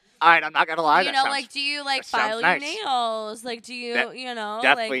on. All right, I'm not gonna lie. That sounds, Like, do you like that sounds file nice. your nails? Like, do you,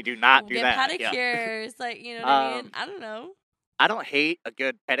 definitely like do not do get that. Yeah. pedicures? Like, you know what I mean? Um, I don't know. I don't hate a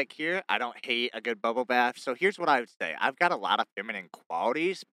good pedicure. I don't hate a good bubble bath. So here's what I would say. I've got a lot of feminine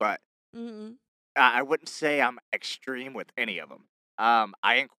qualities, but Mm-hmm. I wouldn't say I'm extreme with any of them.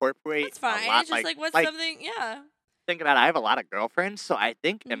 I incorporate That's fine. a lot. It's just like what's like something? Yeah. think about it, I have a lot of girlfriends, so I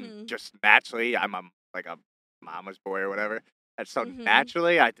think, and Mhm. just naturally, I'm like a mama's boy or whatever. And so Mhm.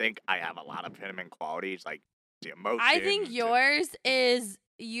 naturally, I think I have a lot of feminine qualities, like the emotions. I think yours is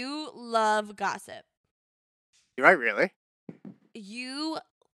you love gossip. Do I really? You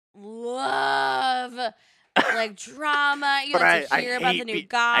love like drama. You But like to I hear about the hate new be-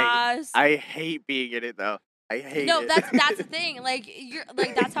 goss. I hate being in it though. I hate No, it. that's the thing. Like you're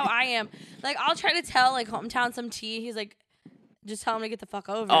like that's how I am. Like I'll try to tell like hometown some tea. He's like, just tell him to get the fuck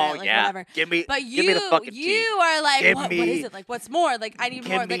over Oh it. Like yeah, whatever. give me But give me the fucking you tea. are like, Give what me- is it? Like what's more? Like I need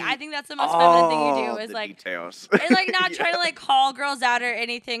give more. Like I me think that's the most feminine thing you do all is the like details. and like not trying to like call girls out or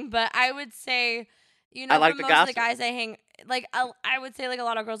anything, but I would say, I like for the most of gossip. the guys I hang, like I would say like a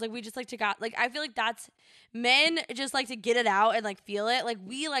lot of girls like we just like to like I feel like that's men just like to get it out and like feel it. Like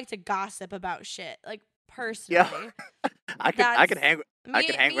we like to gossip about shit. Like personally, I can hang with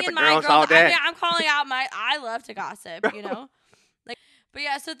the and my girls all day. I mean, I'm calling out I love to gossip. Like, but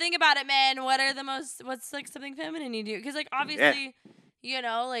yeah. So think about it, man. What's like something feminine you do? Because like obviously,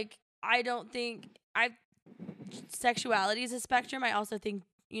 like I don't think sexuality is a spectrum. I also think,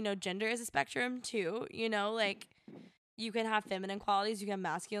 gender is a spectrum too. Like you can have feminine qualities, you can have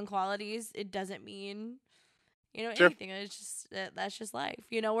masculine qualities. It doesn't mean, Sure. anything. It's just that's just life.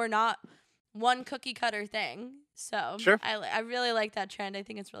 We're not one cookie cutter thing. So Sure. I really like that trend. I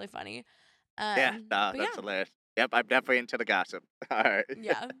think it's really funny. Yeah, But that's hilarious. Yep, I'm definitely into the gossip. All right.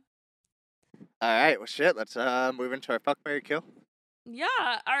 yeah. All right. Well, shit. Let's move into our fuck, marry, kill. Yeah.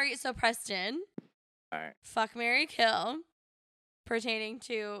 All right. So Preston, All right. fuck, marry, kill, pertaining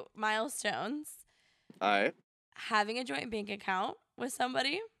to milestones, All right. having a joint bank account with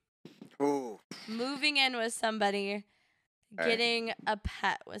somebody, Ooh. moving in with somebody, All right. getting a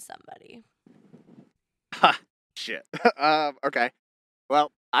pet with somebody. Ha. Shit. Okay.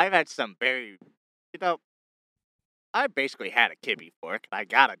 Well, I've had some very, I basically had a kid before. 'Cause I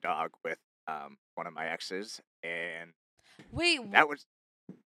got a dog with one of my exes, and Wait. that was,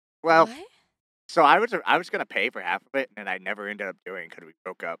 well, what? so I was gonna pay for half of it, and I never ended up doing because we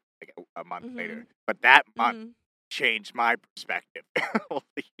broke up like a month later. But that month Mhm. changed my perspective. Holy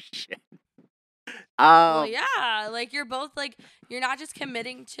shit. Well, yeah, like you're both like you're not just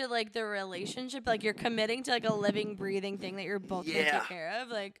committing to like the relationship, like you're committing to like a living, breathing thing that you're both gonna Yeah. take care of.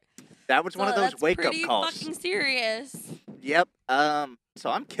 Like That was one of those that's wake up pretty calls. fucking serious. Yep. So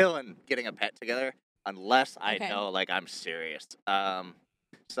I'm killing getting a pet together unless I Okay. know like I'm serious.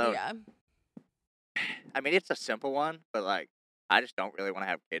 So yeah. I mean it's a simple one, but like I just don't really want to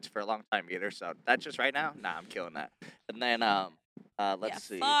have kids for a long time either. So that's just right now. Nah, I'm killing that. And then let's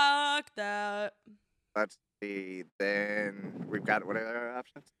see. Fuck that. Let's see. Then we've got what are our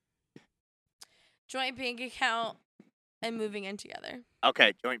options? Joint bank account and moving in together.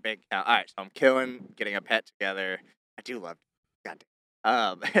 Okay, joint bank account. All right, so I'm killing getting a pet together. I do love. God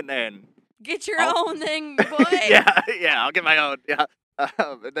damn. And then Get your I'll- own thing, boy. yeah, I'll get my own. Yeah.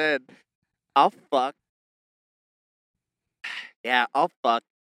 And then I'll fuck. Yeah, I'll fuck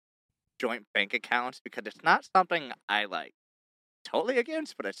joint bank accounts because it's not something I like totally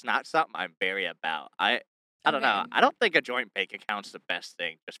against, but it's not something I'm very about. I don't know. Okay. I don't think a joint bank account's the best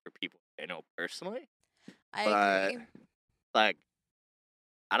thing just for people I know personally. I but- agree. Like,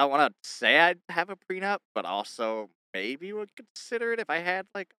 I don't want to say I'd have a prenup, but also maybe would consider it if I had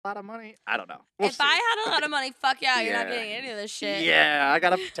like a lot of money. I don't know. We'll If see. I had a lot of money, fuck yeah, you're not Yeah. getting any of this shit. Yeah, I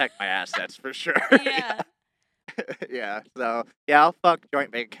gotta protect my assets for sure. Yeah. Yeah, so yeah, I'll fuck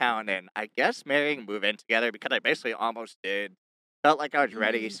joint bank account and I guess marry and move in together because I basically almost did. Felt like I was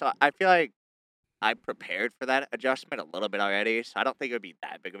ready, Mhm. so I feel like I prepared for that adjustment a little bit already. So I don't think it would be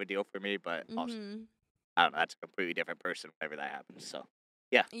that big of a deal for me, but also Mhm. I don't know. That's a completely different person whenever that happens. So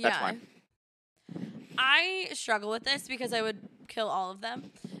yeah, that's Yeah. fine. I struggle with this because I would kill all of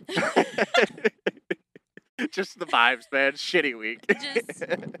them. Just the vibes, man. Shitty week.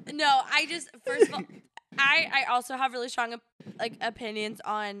 First of all, I also have really strong opinions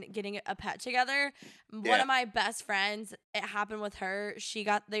on getting a pet together. One Yeah. of my best friends, it happened with her. They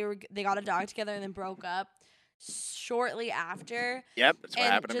got a dog together and then broke up shortly after. Yep, that's what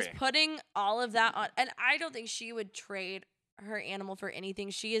And happened to just me. putting all of that on, and I don't think she would trade her animal for anything.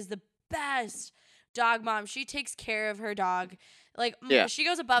 She is the best dog mom. She takes care of her dog. Like, Yeah. she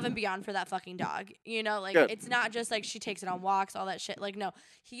goes above and beyond for that fucking dog. You know, like, Good. it's not just like she takes it on walks, all that shit. Like, no,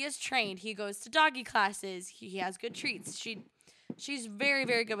 he is trained. He goes to doggy classes. He has good treats. She's very,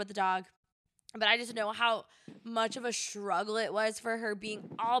 very good with the dog. But I just know how much of a struggle it was for her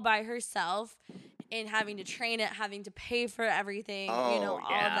being all by herself and having to train it, having to pay for everything, all of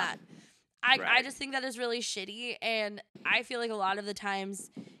yeah. that. I Right. just think that is really shitty. And I feel like a lot of the times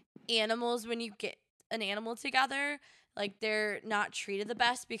animals, when you get an animal together, like, they're not treated the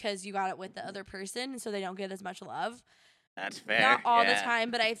best because you got it with the other person, so they don't get as much love. That's fair. Not all the yeah. time,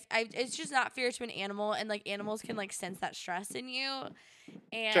 but it's just not fair to an animal, and like animals can like sense that stress in you,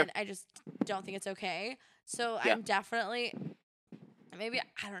 and Sure. I just don't think it's okay. So Yeah. I'm definitely, maybe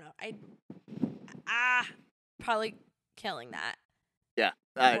I don't know, probably killing that Yeah.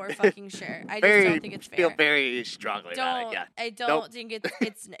 for fucking sure. I just very, don't think it's fair. feel very strongly about it. Don't Yeah. I don't think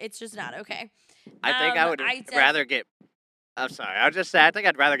it's just not okay. I think I would rather get. I'm sorry. I'll just say I think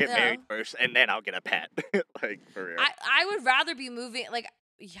I'd rather get married No. first, and then I'll get a pet. Like, for real. I would rather be moving, like,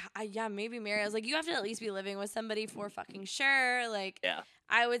 maybe married. I was like, you have to at least be living with somebody for fucking sure. Like, Yeah.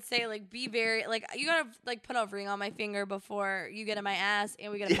 I would say, like, be very, like, you gotta, like, put a ring on my finger before you get in my ass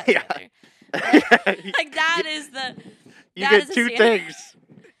and we get a pet Yeah. together. Like, that is the, You that get is a two standard. things.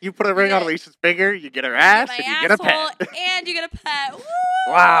 You put a ring on get- Lisa's finger, you get her you ass, get and my you get a asshole, pet. and you get a pet. Woo!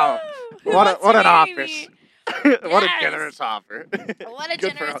 Wow. Who What wants an to marry office. me? What a Yes. generous offer. What a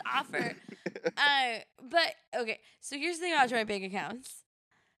Good for generous her. offer. But, okay, so here's the thing about joint bank accounts.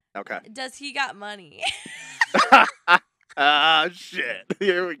 Okay. Does he got money? Ah, shit.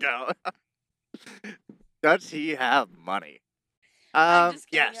 Here we go. Does he have money? I'm just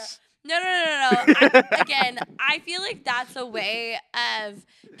kidding. Yes. No. Again, I feel like that's a way of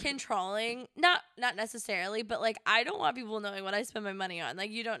controlling. Not necessarily, but like, I don't want people knowing what I spend my money on. Like,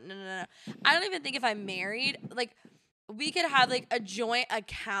 you don't. No. I don't even think if I'm married, like, we could have like a joint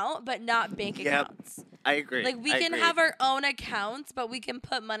account, but not bank Yep. accounts. I agree. Like, we I can agree. have our own accounts, but we can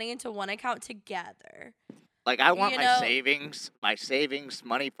put money into one account together. Like, I want you my know- savings,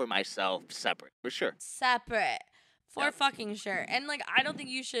 money for myself separate, for sure. Separate. For Yep. fucking sure. And like, I don't think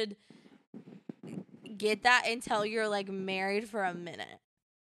you should get that until you're like married for a minute.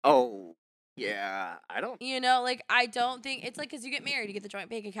 Oh, yeah. I don't. You know, like, I don't think it's like, because you get married, you get the joint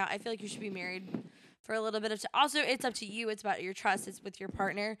bank account. I feel like you should be married for a little bit of time. Also, it's up to you. It's about your trust. It's with your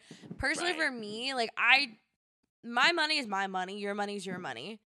partner. Personally, Right. for me, like, my money is my money. Your money is your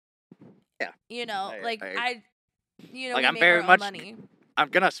money. Yeah. You know, Like, like, we I'm make very our own much- money. I'm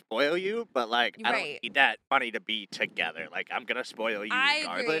gonna spoil you, but like, I Right. don't need that money to be together. Like, I'm gonna spoil you I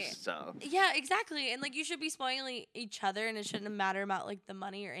regardless. agree. So. Yeah, exactly. And like, you should be spoiling each other, and it shouldn't matter about like the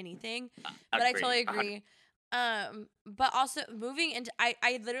money or anything. But I totally agree. But also moving into,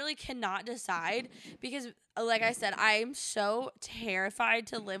 I literally cannot decide because, like I said, I'm so terrified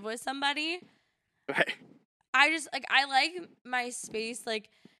to live with somebody. Right. I just like, I like my space. Like,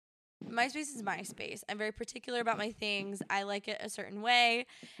 my space is my space. I'm very particular about my things. I like it a certain way,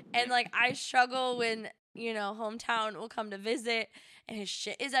 and like, I struggle when, you know, hometown will come to visit and his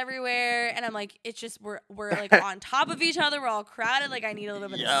shit is everywhere, and I'm like, it's just we're like on top of each other. We're all crowded. Like, I need a little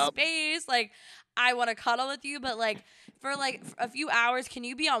bit of Yup. space. Like, I want to cuddle with you, but like, for like a few hours, can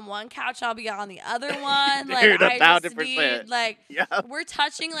you be on one couch? I'll be on the other one. Like, Dude, I just 1000%. need, like, Yeah. we're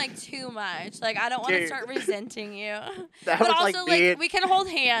touching like too much. Like, I don't want to Dude. start resenting you. That But was also, like like, me. we can hold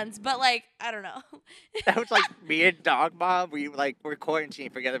hands, but like, I don't know. That was like me and Dog Mom. We like were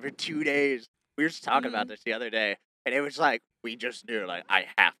quarantined together for 2 days. We were just talking about this the other day, and it was like we just knew like I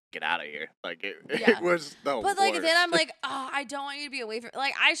have to get out of here. Like it Yeah. was the But like, worst. then I'm like, oh, I don't want you to be away from.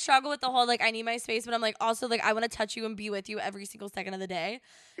 Like, I struggle with the whole like, I need my space, but I'm like, also like, I want to touch you and be with you every single second of the day.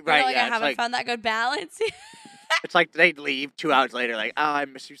 You right? know, like, Yeah, I it's haven't like found that good balance. it's like they leave 2 hours later. Like, oh, I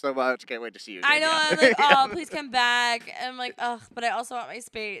miss you so much. Can't wait to see you. I Again. know. Yeah. I'm like, oh, please come back. And I'm like, ugh, but I also want my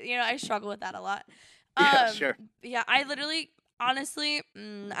space. You know, I struggle with that a lot. Yeah, sure. Yeah, I literally, honestly,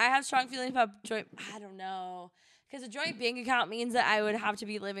 I have strong feelings about joint. I don't know, because a joint bank account means that I would have to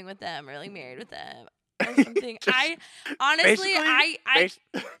be living with them or like married with them or something. Just I honestly, basically, I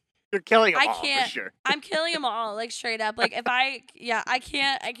You're killing them I all for can't- sure. I'm killing them all, like straight up. Like if I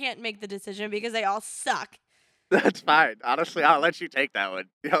can't make the decision because they all suck. That's fine. Honestly, I'll let you take that one.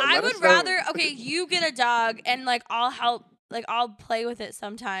 Yo, I let would us know. rather, okay, you get a dog and like I'll help, like I'll play with it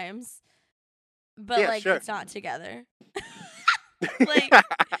sometimes, but Yeah, like sure. it's not together. Like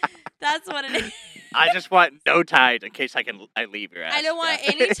that's what it is. I just want no ties in case I leave your ass. I don't want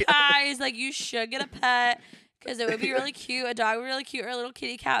yeah. any ties. Like you should get a pet because it would be really cute. A dog would be really cute, or a little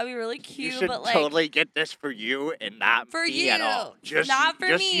kitty cat would be really You cute. should But like totally get this for you and not for me you, at all. Just not for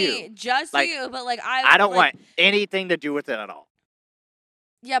just me, You. just Like, you. But like I don't like, want anything to do with it at all.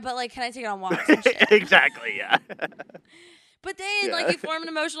 Yeah, but like, can I take it on walks and shit? Exactly. Yeah. But then, Yeah. like, you form an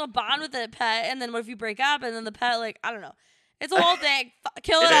emotional bond with the pet, and then what if you break up, and then the pet, like, I don't know. It's a whole thing.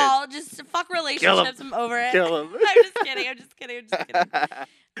 Kill it It is. all. Just fuck relationships. I'm over it. Kill him. I'm just kidding. I'm just kidding. I'm just kidding.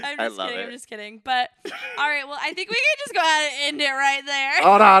 I'm I just love kidding. it. I'm just kidding. But all right. Well, I think we can just go ahead and end it right there.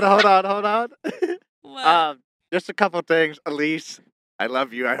 Hold on. What? Just a couple things. Elise, I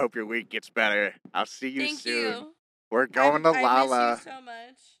love you. I hope your week gets better. I'll see you Thank soon. you. We're going to I Lala. miss you so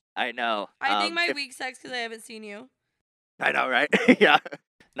much. I know. I think my if- week sucks because I haven't seen you. I know, right? Yeah.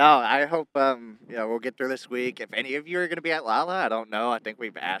 No, I hope we'll get through this week. If any of you are gonna be at Lala, I don't know. I think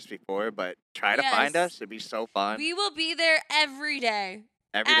we've asked before, but try to find Yes. us. It'd be so fun. We will be there every day.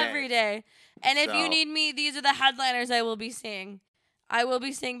 Every day. And if you So- need me, these are the headliners I will be seeing. I will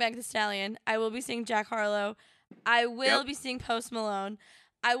be seeing Meg Thee Stallion. I will be seeing Jack Harlow. I will Yep. be seeing Post Malone.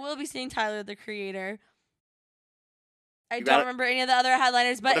 I will be seeing Tyler the Creator. I You don't got- remember any of the other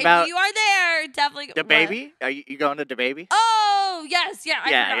headliners, but What about if you are there, definitely The what? baby? Are you going to the baby? Oh yes, yeah. I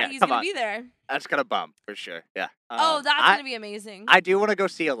Yeah, forgot yeah, he's come gonna on. be there. That's gonna bump for sure. Yeah. Oh, that's I, gonna be amazing. I do want to go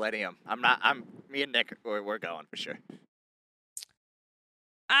see Millennium. Me and Nick, we're going for sure.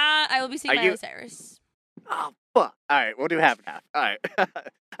 I will be seeing Are Miley you- Cyrus. Oh fuck! All right, we'll do half and half. All right.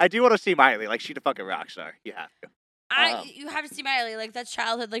 I do want to see Miley. Like, she's a fucking rock star. You have to. You have to see Miley. Like that's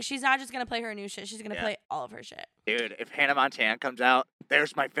childhood. Like she's not just gonna play her new shit. She's gonna Yeah. play all of her shit. Dude, if Hannah Montana comes out,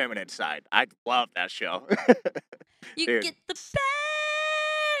 there's my feminine side. I love that show. You Dude. get the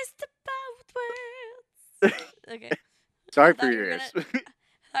best of both worlds. Okay. Sorry thought for you your were ears. Thought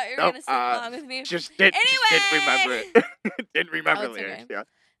you were Nope, gonna sing along with me. just didn't remember it. Didn't remember it's lyrics. okay. Yeah.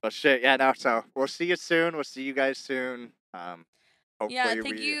 Well, shit. Yeah. No. So we'll see you soon. We'll see you guys soon. Hopefully thank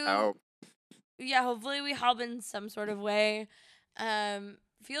we you. help. Yeah, hopefully we help in some sort of way.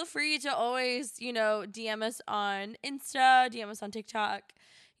 Feel free to always, DM us on Insta, DM us on TikTok.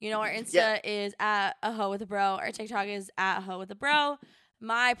 Our Insta Yeah. is at a hoe with a bro. Our TikTok is at a hoe with a bro.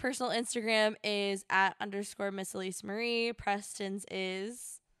 My personal Instagram is at _ Miss Elise Marie. Preston's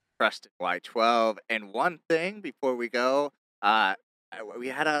is Preston Y12. And one thing before we go, we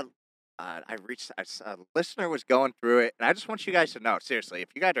had a listener was going through it, and I just want you guys to know, seriously, if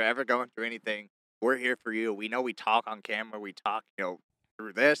you guys are ever going through anything, we're here for you. We know we talk on camera, we talk,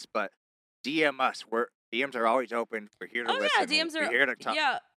 through this, but DM us. DMs are always open. We're here to Oh, listen. yeah, DMs We're are here to talk.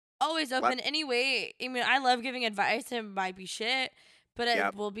 always open. Anyway, I mean, I love giving advice. It might be shit, but it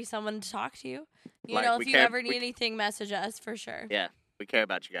Yep. will be someone to talk to. You Like, know, we if you care- ever we need c- anything, message us for sure. Yeah, we care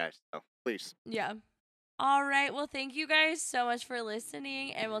about you guys, so please. Yeah. All right. Well, thank you guys so much for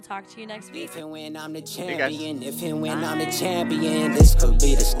listening, and we'll talk to you next week. If and when I'm the guys. champion, if and when I'm the champion, this could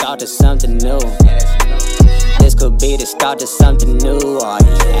be the start of something new. This could be the start of something new. Oh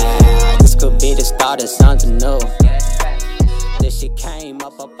yeah, this could be the start of something new. This shit came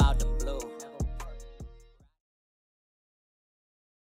up about the